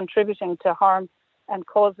because they're contributing to harm and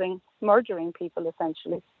murdering people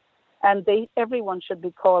essentially. And everyone should be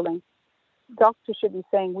calling. Doctors should be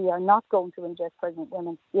saying, we are not going to inject pregnant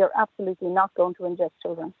women. We are absolutely not going to inject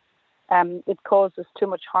children. It causes too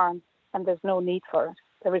much harm and there's no need for it.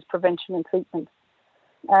 There is prevention and treatment.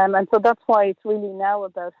 And so that's why it's really now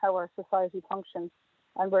about how our society functions.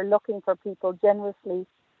 And we're looking for people generously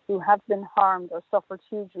who have been harmed or suffered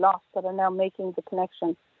huge loss that are now making the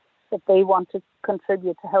connection that they want to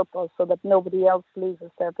contribute to help us so that nobody else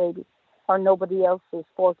loses their baby or nobody else's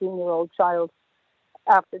 14-year-old child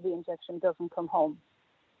after the injection doesn't come home.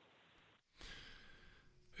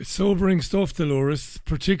 It's sobering stuff, Dolores,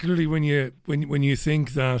 particularly when you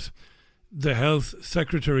think that the health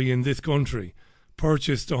secretary in this country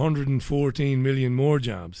purchased 114 million more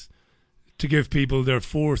jabs to give people their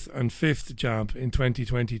fourth and fifth jab in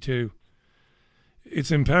 2022.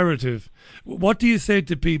 It's imperative. What do you say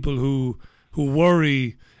to people who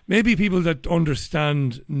worry, maybe people that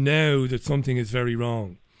understand now that something is very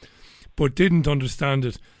wrong, but didn't understand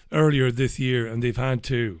it earlier this year and they've had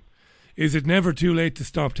to? Is it never too late to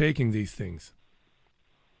stop taking these things?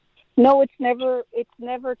 No, it's never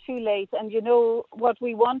too late. And you know, what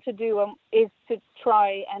we want to do is to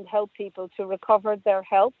try and help people to recover their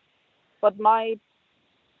health. But part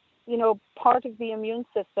of the immune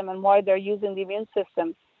system and why they're using the immune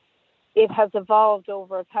system, it has evolved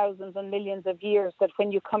over thousands and millions of years that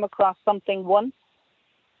when you come across something once,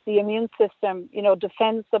 the immune system,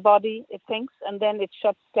 defends the body, it thinks, and then it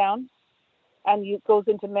shuts down and it goes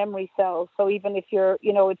into memory cells. So even if you're,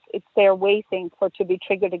 it's there waiting for it to be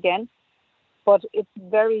triggered again. But it's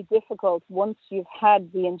very difficult once you've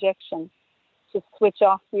had the injection to switch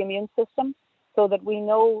off the immune system. So that we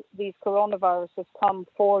know these coronaviruses come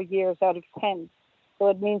 4 years out of 10. So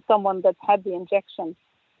it means someone that's had the injection,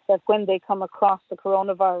 that when they come across the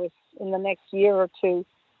coronavirus in the next year or two,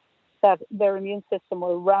 that their immune system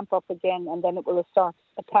will ramp up again and then it will start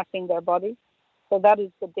attacking their body. So that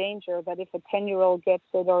is the danger, that if a 10-year-old gets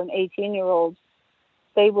it or an 18-year-old,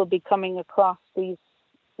 they will be coming across these,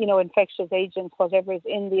 infectious agents, whatever is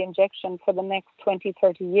in the injection for the next 20,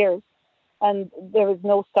 30 years. And there is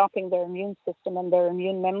no stopping their immune system and their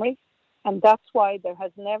immune memory. And that's why there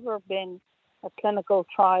has never been a clinical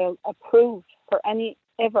trial approved for any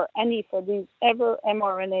mRNA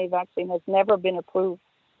vaccine has never been approved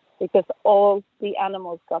because all the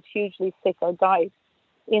animals got hugely sick or died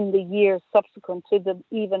in the years subsequent to the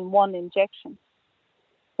even one injection.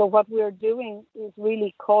 So what we're doing is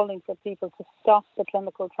really calling for people to stop the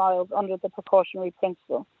clinical trials under the precautionary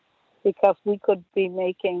principle because we could be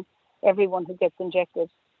making everyone who gets injected.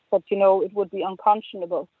 But, it would be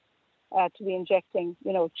unconscionable to be injecting,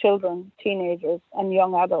 children, teenagers and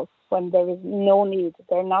young adults when there is no need.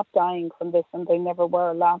 They're not dying from this and they never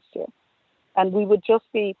were last year. And we would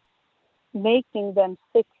just be making them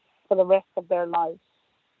sick for the rest of their lives,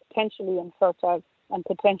 potentially infertile and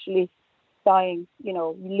potentially dying,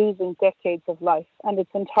 losing decades of life. And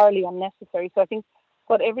it's entirely unnecessary. So I think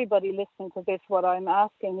what everybody listening to this, what I'm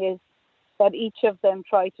asking is, that each of them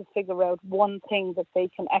try to figure out one thing that they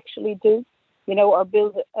can actually do, or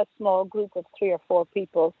build a small group of 3 or 4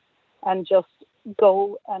 people and just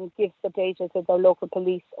go and give the data to their local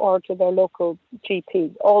police or to their local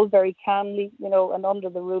GP, all very calmly, and under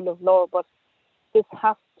the rule of law. But this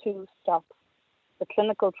has to stop. The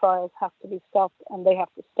clinical trials have to be stopped and they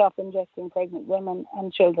have to stop injecting pregnant women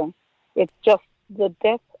and children. It's just the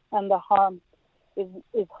death and the harm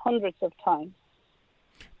is hundreds of times.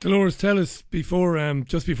 Dolores, tell us before,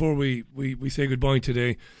 just before we say goodbye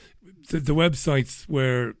today, the websites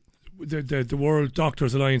where the World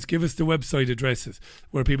Doctors Alliance, give us the website addresses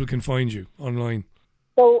where people can find you online.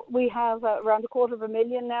 So we have around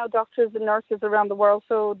 250,000 now doctors and nurses around the world.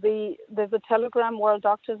 So there's a Telegram, World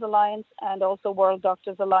Doctors Alliance, and also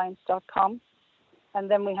worlddoctorsalliance.com.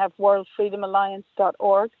 And then we have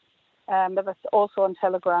worldfreedomalliance.org. That's also on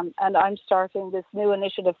Telegram. And I'm starting this new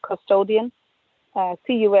initiative, Custodian.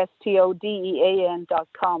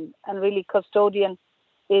 CUSTODEAN.com, and really Custodian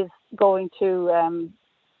is going to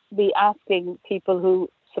be asking people who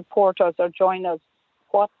support us or join us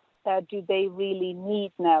what do they really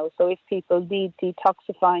need now. So if people need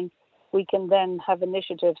detoxifying, we can then have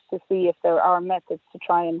initiatives to see if there are methods to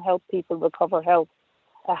try and help people recover health.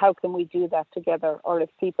 How can we do that together? Or if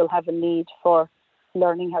people have a need for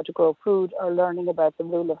learning how to grow food or learning about the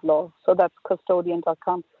rule of law. So that's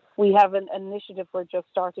custodian.com. We have an initiative we're just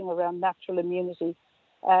starting around natural immunity,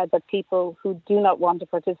 that people who do not want to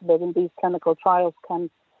participate in these clinical trials can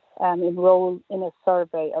enroll in a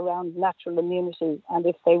survey around natural immunity. And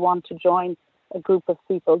if they want to join a group of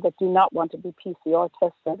people that do not want to be PCR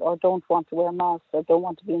tested or don't want to wear masks or don't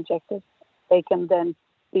want to be injected, they can then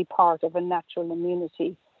be part of a natural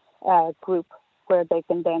immunity group where they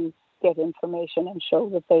can then get information and show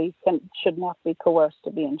that they should not be coerced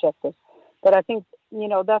to be injected. But I think,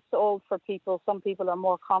 that's all for people. Some people are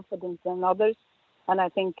more confident than others. And I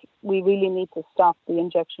think we really need to stop the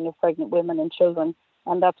injection of pregnant women and children.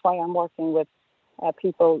 And that's why I'm working with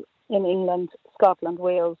people in England, Scotland,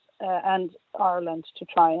 Wales, and Ireland to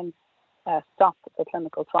try and stop the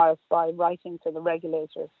clinical trials by writing to the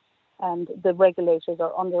regulators. And the regulators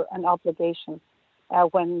are under an obligation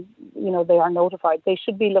when, they are notified. They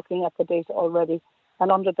should be looking at the data already.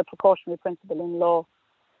 And under the precautionary principle in law,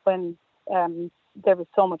 when there is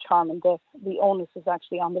so much harm and death, the onus is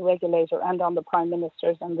actually on the regulator and on the prime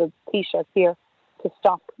ministers and the Taoiseach here to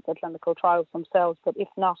stop the clinical trials themselves. But if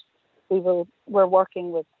not, we're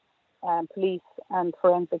working with police and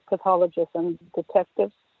forensic pathologists and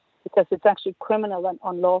detectives, because it's actually criminal and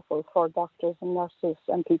unlawful for doctors and nurses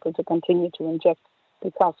and people to continue to inject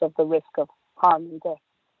because of the risk of harm and death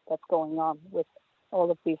that's going on with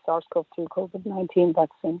all of these SARS-CoV-2 COVID-19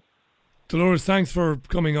 vaccines. Dolores, thanks for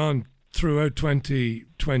coming on throughout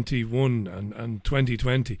 2021 and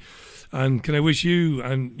 2020. And can I wish you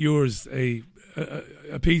and yours a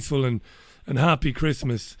peaceful and happy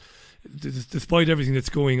Christmas, despite everything that's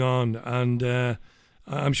going on. And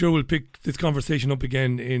I'm sure we'll pick this conversation up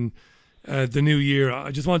again in the new year.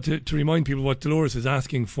 I just want to remind people what Dolores is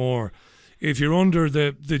asking for. If you're under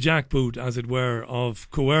the jackboot, as it were, of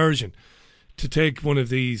coercion to take one of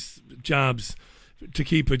these jabs to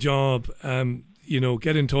keep a job,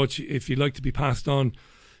 get in touch if you'd like to be passed on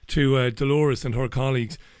to Dolores and her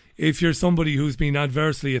colleagues. If you're somebody who's been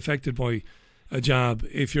adversely affected by a jab,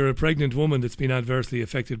 if you're a pregnant woman that's been adversely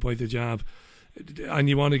affected by the jab, and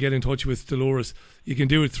you want to get in touch with Dolores, you can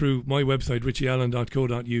do it through my website,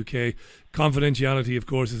 richieallen.co.uk. Confidentiality, of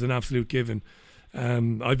course, is an absolute given.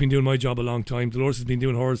 I've been doing my job a long time. Dolores has been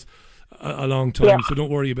doing hers a long time, so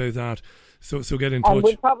don't worry about that. So get in touch. And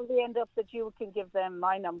we'll probably end up that you can give them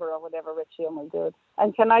my number or whatever, Richie, and we'll do it.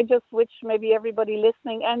 And can I just wish maybe everybody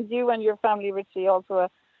listening and you and your family, Richie, also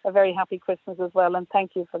a very happy Christmas as well. And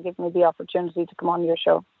thank you for giving me the opportunity to come on your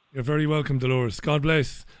show. You're very welcome, Dolores. God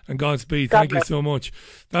bless and Godspeed. Thank you so much.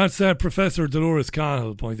 That's Professor Dolores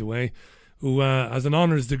Cahill, by the way, who has an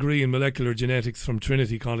honours degree in molecular genetics from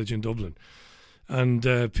Trinity College in Dublin and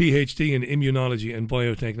PhD in immunology and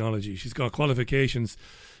biotechnology. She's got qualifications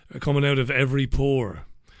coming out of every pore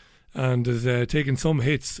and has taken some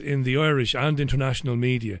hits in the Irish and international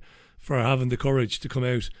media for having the courage to come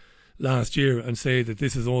out last year and say that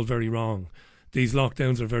this is all very wrong. These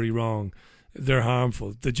lockdowns are very wrong. They're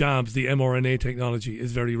harmful. The jabs, the mRNA technology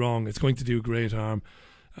is very wrong. It's going to do great harm.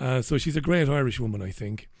 So she's a great Irish woman, I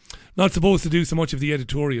think. Not supposed to do so much of the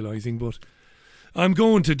editorialising, but I'm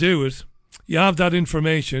going to do it. You have that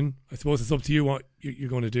information. I suppose it's up to you what you're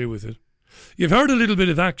going to do with it. You've heard a little bit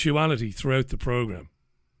of actuality throughout the programme.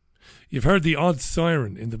 You've heard the odd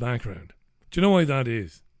siren in the background. Do you know why that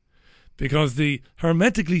is? Because the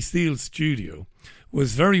hermetically sealed studio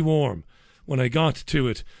was very warm when I got to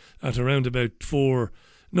it at around about 4.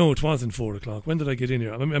 No, it wasn't 4 o'clock. When did I get in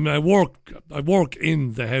here? I mean, I work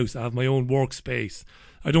in the house. I have my own workspace.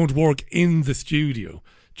 I don't work in the studio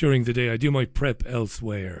during the day. I do my prep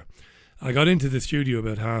elsewhere. I got into the studio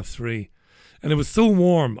about 3:30. And it was so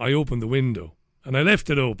warm, I opened the window. And I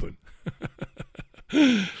left it open.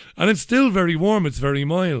 And it's still very warm. It's very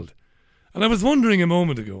mild. And I was wondering a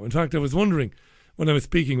moment ago. In fact, I was wondering when I was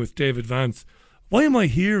speaking with David Vance, why am I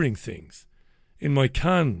hearing things in my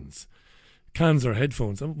cans or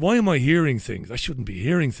headphones? Why am I hearing things? I shouldn't be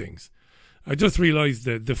hearing things. I just realised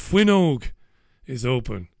that the Finogue is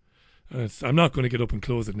open. I'm not going to get up and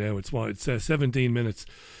close it now. It's 17 minutes.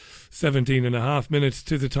 17 and a half minutes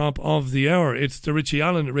to the top of the hour. It's the Richie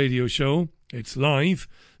Allen Radio Show. It's live.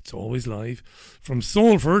 It's always live. From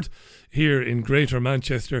Salford, here in Greater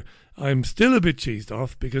Manchester. I'm still a bit cheesed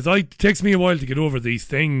off because it takes me a while to get over these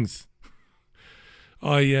things.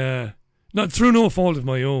 Not through no fault of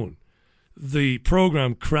my own. The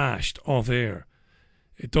programme crashed off air.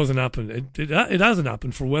 It doesn't happen. It hasn't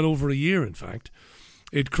happened for well over a year, in fact.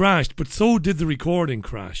 It crashed, but so did the recording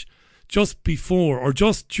crash. Just before or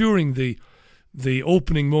just during the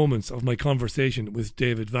opening moments of my conversation with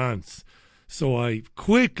David Vance. So I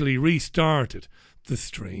quickly restarted the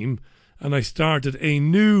stream and I started a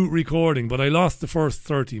new recording, but I lost the first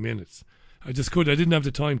 30 minutes. I didn't have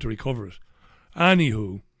the time to recover it.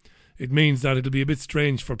 Anywho, It means that it'll be a bit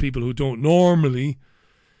strange for people who don't normally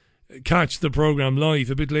catch the programme live.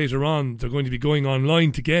 A bit later on, they're going to be going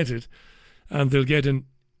online to get it, and they'll get an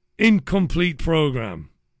incomplete programme.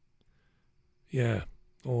 Yeah,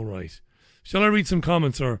 all right. Shall I read some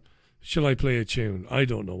comments or shall I play a tune? I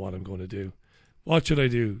don't know what I'm going to do. What should I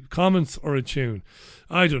do? Comments or a tune?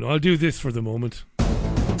 I don't know. I'll do this for the moment.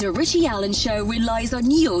 The Richie Allen Show relies on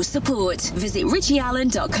your support. Visit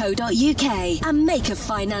richieallen.co.uk and make a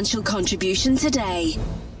financial contribution today.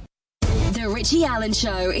 The Richie Allen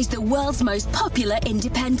Show is the world's most popular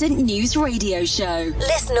independent news radio show.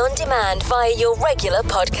 Listen on demand via your regular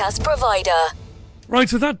podcast provider. Right,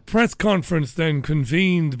 so that press conference then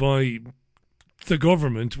convened by the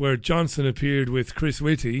government, where Johnson appeared with Chris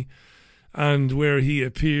Whitty and where he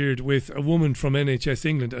appeared with a woman from NHS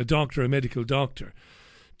England, a doctor, a medical doctor,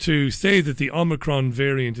 to say that the Omicron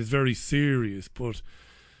variant is very serious but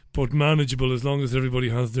manageable as long as everybody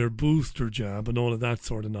has their booster jab and all of that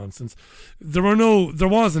sort of nonsense. There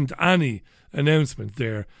wasn't any announcement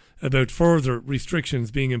there about further restrictions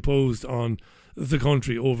being imposed on the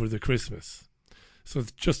country over the Christmas. So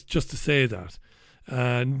just to say that.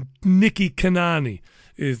 Nikki Kanani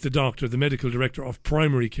is the doctor, the medical director of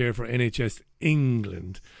primary care for NHS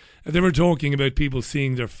England. They were talking about people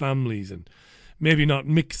seeing their families and maybe not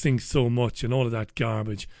mixing so much and all of that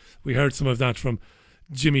garbage. We heard some of that from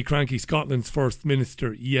Jimmy Cranky, Scotland's First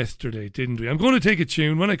Minister, yesterday, didn't we? I'm going to take a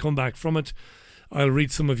tune. When I come back from it, I'll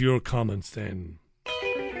read some of your comments then.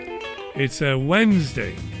 It's a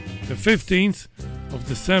Wednesday, the 15th of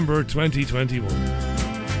December 2021.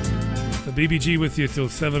 The BBG with you till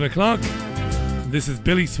 7 o'clock. This is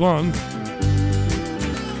Billy Swan.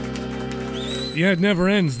 Yeah, it never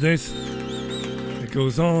ends, this. It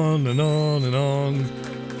goes on and on and on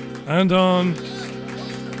and on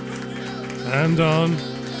and on.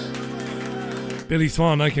 Billy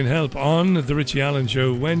Swan, I Can Help, on the Richie Allen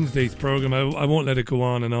Show, Wednesday's programme. I won't let it go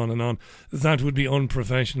on and on and on. That would be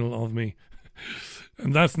unprofessional of me.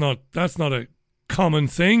 And that's not a common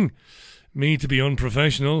thing, me to be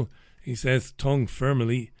unprofessional. He says, tongue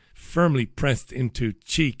firmly pressed into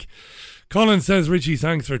cheek. Colin says, Richie,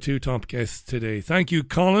 thanks for 2 top guests today. Thank you,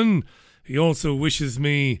 Colin. He also wishes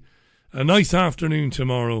me a nice afternoon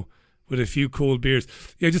tomorrow with a few cold beers.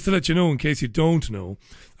 Yeah, just to let you know, in case you don't know,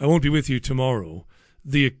 I won't be with you tomorrow.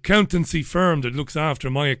 The accountancy firm that looks after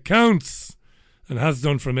my accounts, and has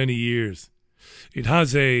done for many years, it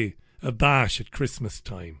has a bash at Christmas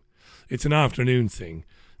time. It's an afternoon thing.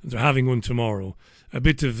 They're having one tomorrow. A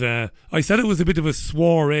bit of, I said it was a bit of a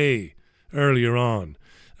soiree earlier on.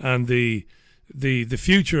 And the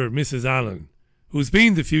future Mrs. Allen, who's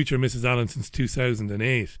been the future Mrs. Allen since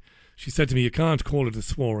 2008, she said to me, you can't call it a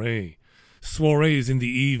soiree. Soiree is in the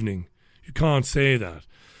evening. You can't say that.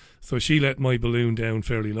 So she let my balloon down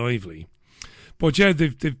fairly lively. But yeah,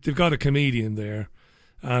 they've got a comedian there.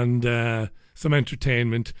 And some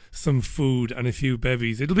entertainment, some food, and a few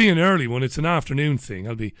bevies. It'll be an early one. It's an afternoon thing.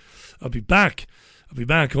 I'll be back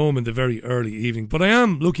home in the very early evening. But I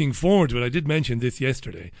am looking forward to it. I did mention this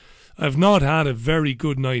yesterday. I've not had a very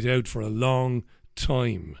good night out for a long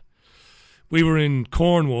time. We were in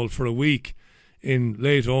Cornwall for a week in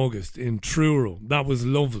late August in Truro. That was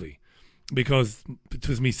lovely because it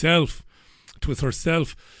was myself, it was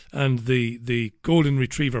herself, and the golden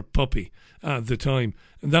retriever puppy at the time.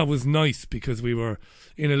 And that was nice because we were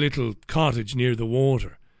in a little cottage near the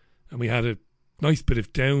water and we had a nice bit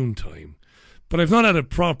of downtime. But I've not had a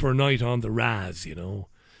proper night on the Raz, you know.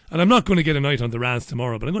 And I'm not going to get a night on the Raz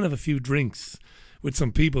tomorrow, but I'm going to have a few drinks with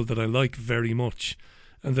some people that I like very much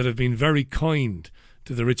and that have been very kind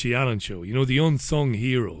to the Richie Allen Show. You know, the unsung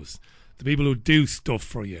heroes, the people who do stuff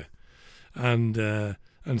for you and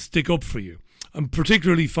stick up for you. I'm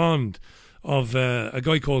particularly fond of a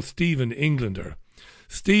guy called Stephen Englander.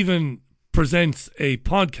 Stephen presents a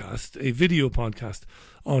podcast, a video podcast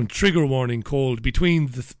on trigger warning called Between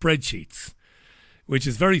the Spreadsheets, which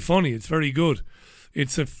is very funny. It's very good.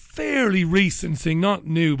 It's a fairly recent thing, not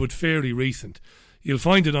new, but fairly recent. You'll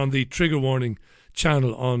find it on the Trigger Warning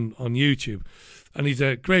channel on YouTube. And he's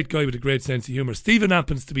a great guy with a great sense of humour. Stephen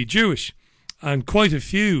happens to be Jewish, and quite a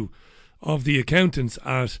few of the accountants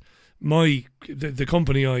at the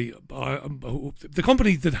company the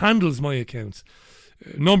company that handles my accounts,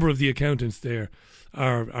 a number of the accountants there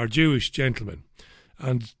are Jewish gentlemen.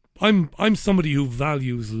 And I'm somebody who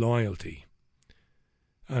values loyalty.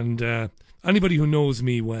 And anybody who knows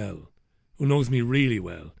me well, who knows me really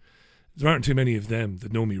well, there aren't too many of them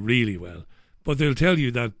that know me really well, but they'll tell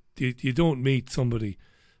you that you don't meet somebody,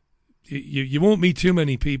 you won't meet too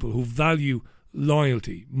many people who value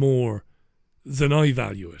loyalty more than I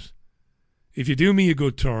value it. If you do me a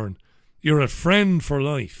good turn, You're a friend for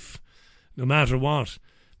life, no matter what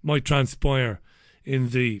might transpire in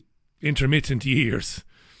the intermittent years.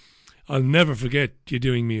 I'll never forget you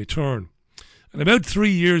doing me a turn. And about 3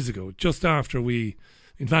 years ago, just after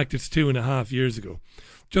in fact it's 2.5 years ago,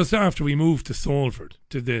 just after we moved to Salford,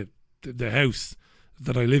 to the house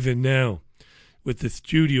that I live in now, with the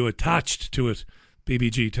studio attached to it,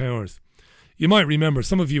 BBG Towers. You might remember,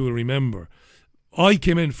 some of you will remember, I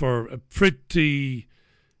came in for a pretty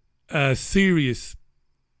serious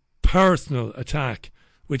personal attack,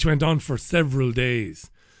 which went on for several days,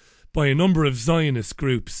 by a number of Zionist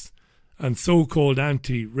groups and so-called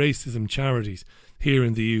anti-racism charities here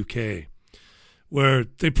in the UK, where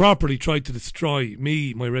they properly tried to destroy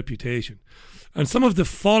me, my reputation. And some of the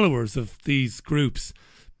followers of these groups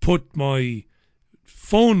put my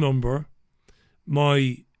phone number,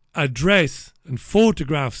 my address and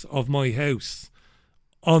photographs of my house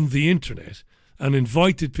on the internet and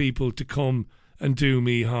invited people to come and do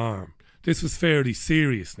me harm. This was fairly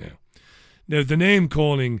serious now. Now, the name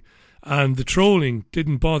calling and the trolling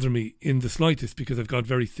didn't bother me in the slightest because I've got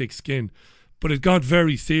very thick skin, but it got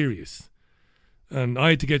very serious. And I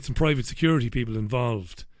had to get some private security people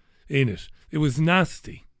involved in it. It was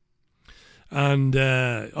nasty. And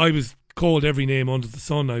I was called every name under the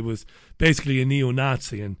sun. I was basically a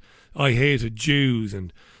neo-Nazi and I hated Jews,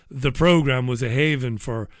 and the programme was a haven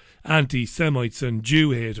for anti-Semites and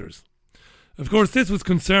Jew haters. Of course, this was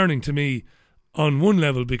concerning to me on one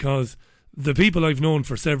level because the people I've known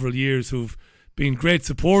for several years who've been great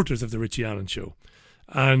supporters of the Richie Allen Show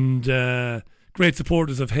and great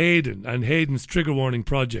supporters of Hayden and Hayden's trigger warning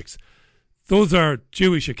projects, those are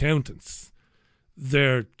Jewish accountants.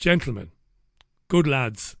 They're gentlemen, good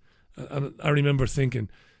lads. And I remember thinking,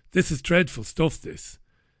 this is dreadful stuff, this.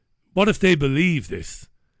 What if they believe this?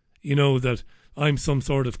 You know, that I'm some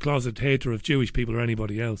sort of closet hater of Jewish people or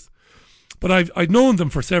anybody else. But I'd known them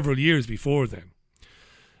for several years before then.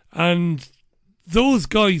 And those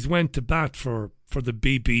guys went to bat for the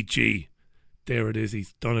BBG. There it is,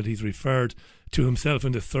 he's done it, he's referred to himself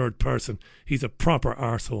in the third person. He's a proper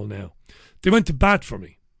arsehole now. They went to bat for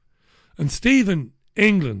me. And Stephen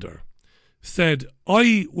Englander said,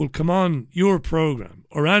 I will come on your programme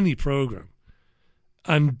or any programme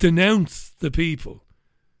and denounce the people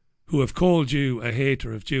who have called you a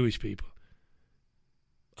hater of Jewish people.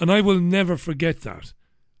 And I will never forget that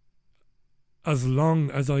as long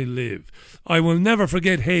as I live. I will never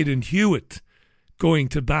forget Hayden Hewitt going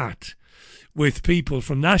to bat with people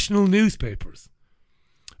from national newspapers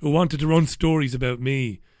who wanted to run stories about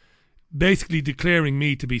me, basically declaring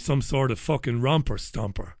me to be some sort of fucking romper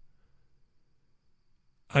stomper.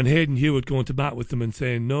 And Hayden Hewitt going to bat with them and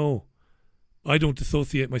saying, no, I don't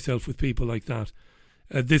associate myself with people like that.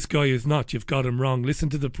 This guy is not, you've got him wrong. Listen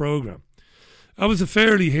to the programme. That was a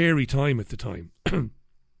fairly hairy time at the time.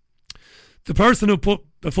 The person who put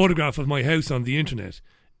a photograph of my house on the internet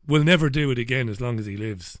will never do it again as long as he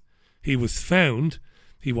lives. He was found,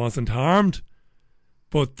 he wasn't harmed,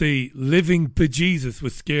 but the living bejesus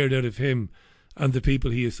was scared out of him and the people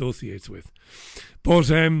he associates with.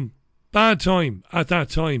 But bad time at that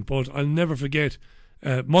time, but I'll never forget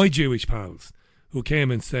my Jewish pals who came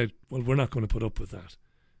and said, well, we're not going to put up with that.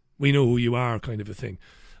 We know who you are, kind of a thing.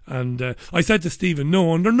 And I said to Stephen,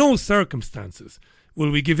 no, under no circumstances will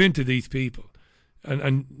we give in to these people.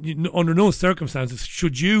 And under no circumstances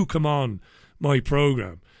should you come on my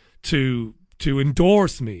programme to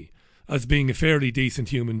endorse me as being a fairly decent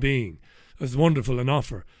human being, as wonderful an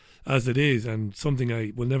offer as it is, and something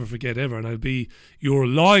I will never forget ever. And I'll be your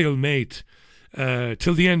loyal mate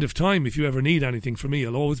till the end of time. If you ever need anything from me,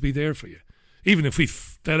 I'll always be there for you. Even if we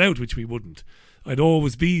fell out, which we wouldn't, I'd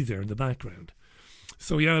always be there in the background.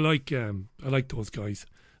 So yeah, I like those guys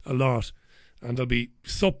a lot. And I'll be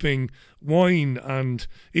supping wine and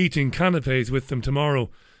eating canapes with them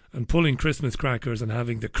tomorrow and pulling Christmas crackers and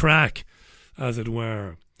having the crack, as it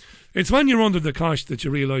were. It's when you're under the cosh that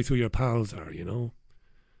you realise who your pals are, you know.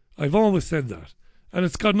 I've always said that. And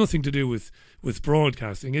it's got nothing to do with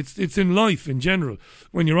broadcasting. It's in life in general.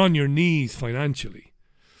 When you're on your knees financially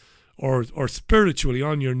or spiritually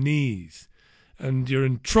on your knees and you're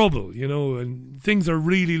in trouble, you know, and things are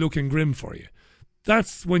really looking grim for you.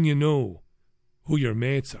 That's when you know who your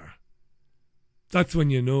mates are. That's when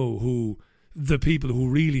you know who the people who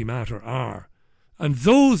really matter are. And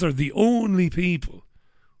those are the only people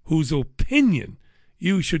whose opinion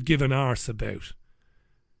you should give an arse about.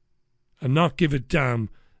 And not give a damn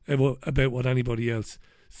about what anybody else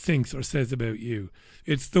thinks or says about you.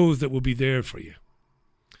 It's those that will be there for you.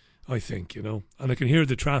 I think, you know, and I can hear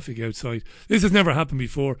the traffic outside. This has never happened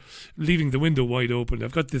before, leaving the window wide open.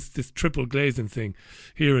 I've got this triple glazing thing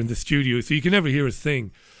here in the studio, so you can never hear a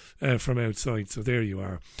thing from outside. So there you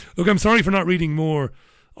are. Look, I'm sorry for not reading more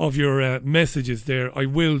of your messages there. I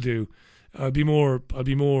will do. I'll be more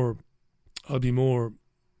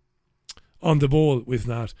on the ball with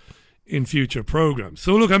that in future programs.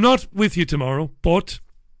 So look, I'm not with you tomorrow, but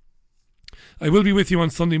I will be with you on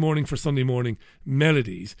Sunday morning for Sunday Morning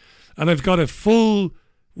Melodies. And I've got a full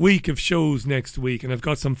week of shows next week, and I've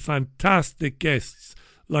got some fantastic guests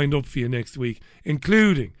lined up for you next week,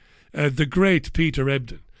 including the great Peter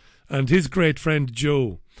Ebdon and his great friend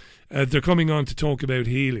Joe. They're coming on to talk about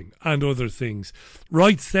healing and other things.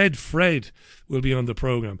 Right Said Fred will be on the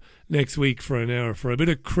programme next week for an hour for a bit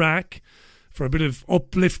of crack, for a bit of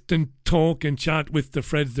uplifting talk and chat with the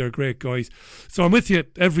Freds. They're great guys. So I'm with you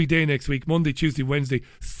every day next week, Monday, Tuesday, Wednesday.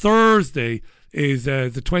 Thursday is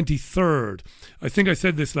the 23rd. I think I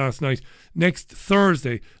said this last night. Next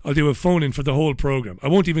Thursday, I'll do a phone-in for the whole programme. I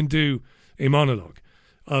won't even do a monologue.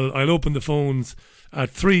 I'll open the phones at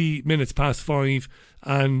 5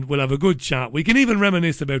 and we'll have a good chat. We can even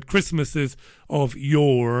reminisce about Christmases of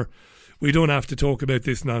yore. We don't have to talk about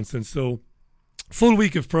this nonsense. So, full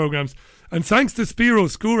week of programmes. And thanks to Spiro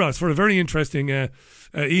Skouras for a very interesting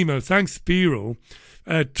email. Thanks, Spiro.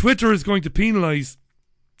 Twitter is going to penalise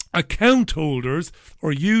account holders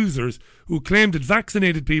or users who claim that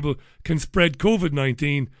vaccinated people can spread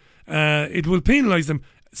COVID-19. It will penalise them.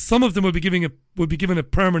 Some of them will be given a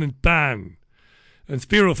permanent ban. And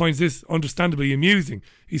Spiro finds this understandably amusing.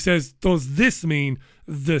 He says, does this mean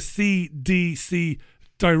the CDC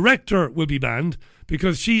director will be banned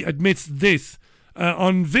because she admits this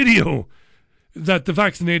on video, that the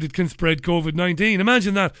vaccinated can spread COVID-19?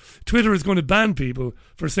 Imagine that. Twitter is going to ban people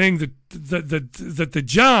for saying that the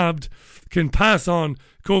jabbed can pass on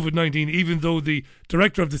COVID-19, even though the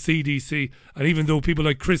director of the CDC and even though people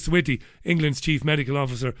like Chris Whitty, England's chief medical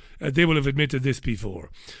officer, they will have admitted this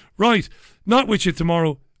before. Right, not with you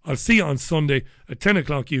tomorrow. I'll see you on Sunday at 10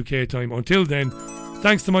 o'clock UK time. Until then,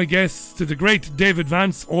 thanks to my guests, to the great David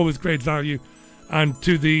Vance, always great value, and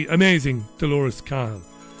to the amazing Dolores Cahill.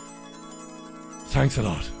 Thanks a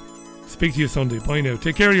lot. Speak to you Sunday. Bye now.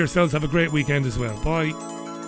 Take care of yourselves. Have a great weekend as well. Bye.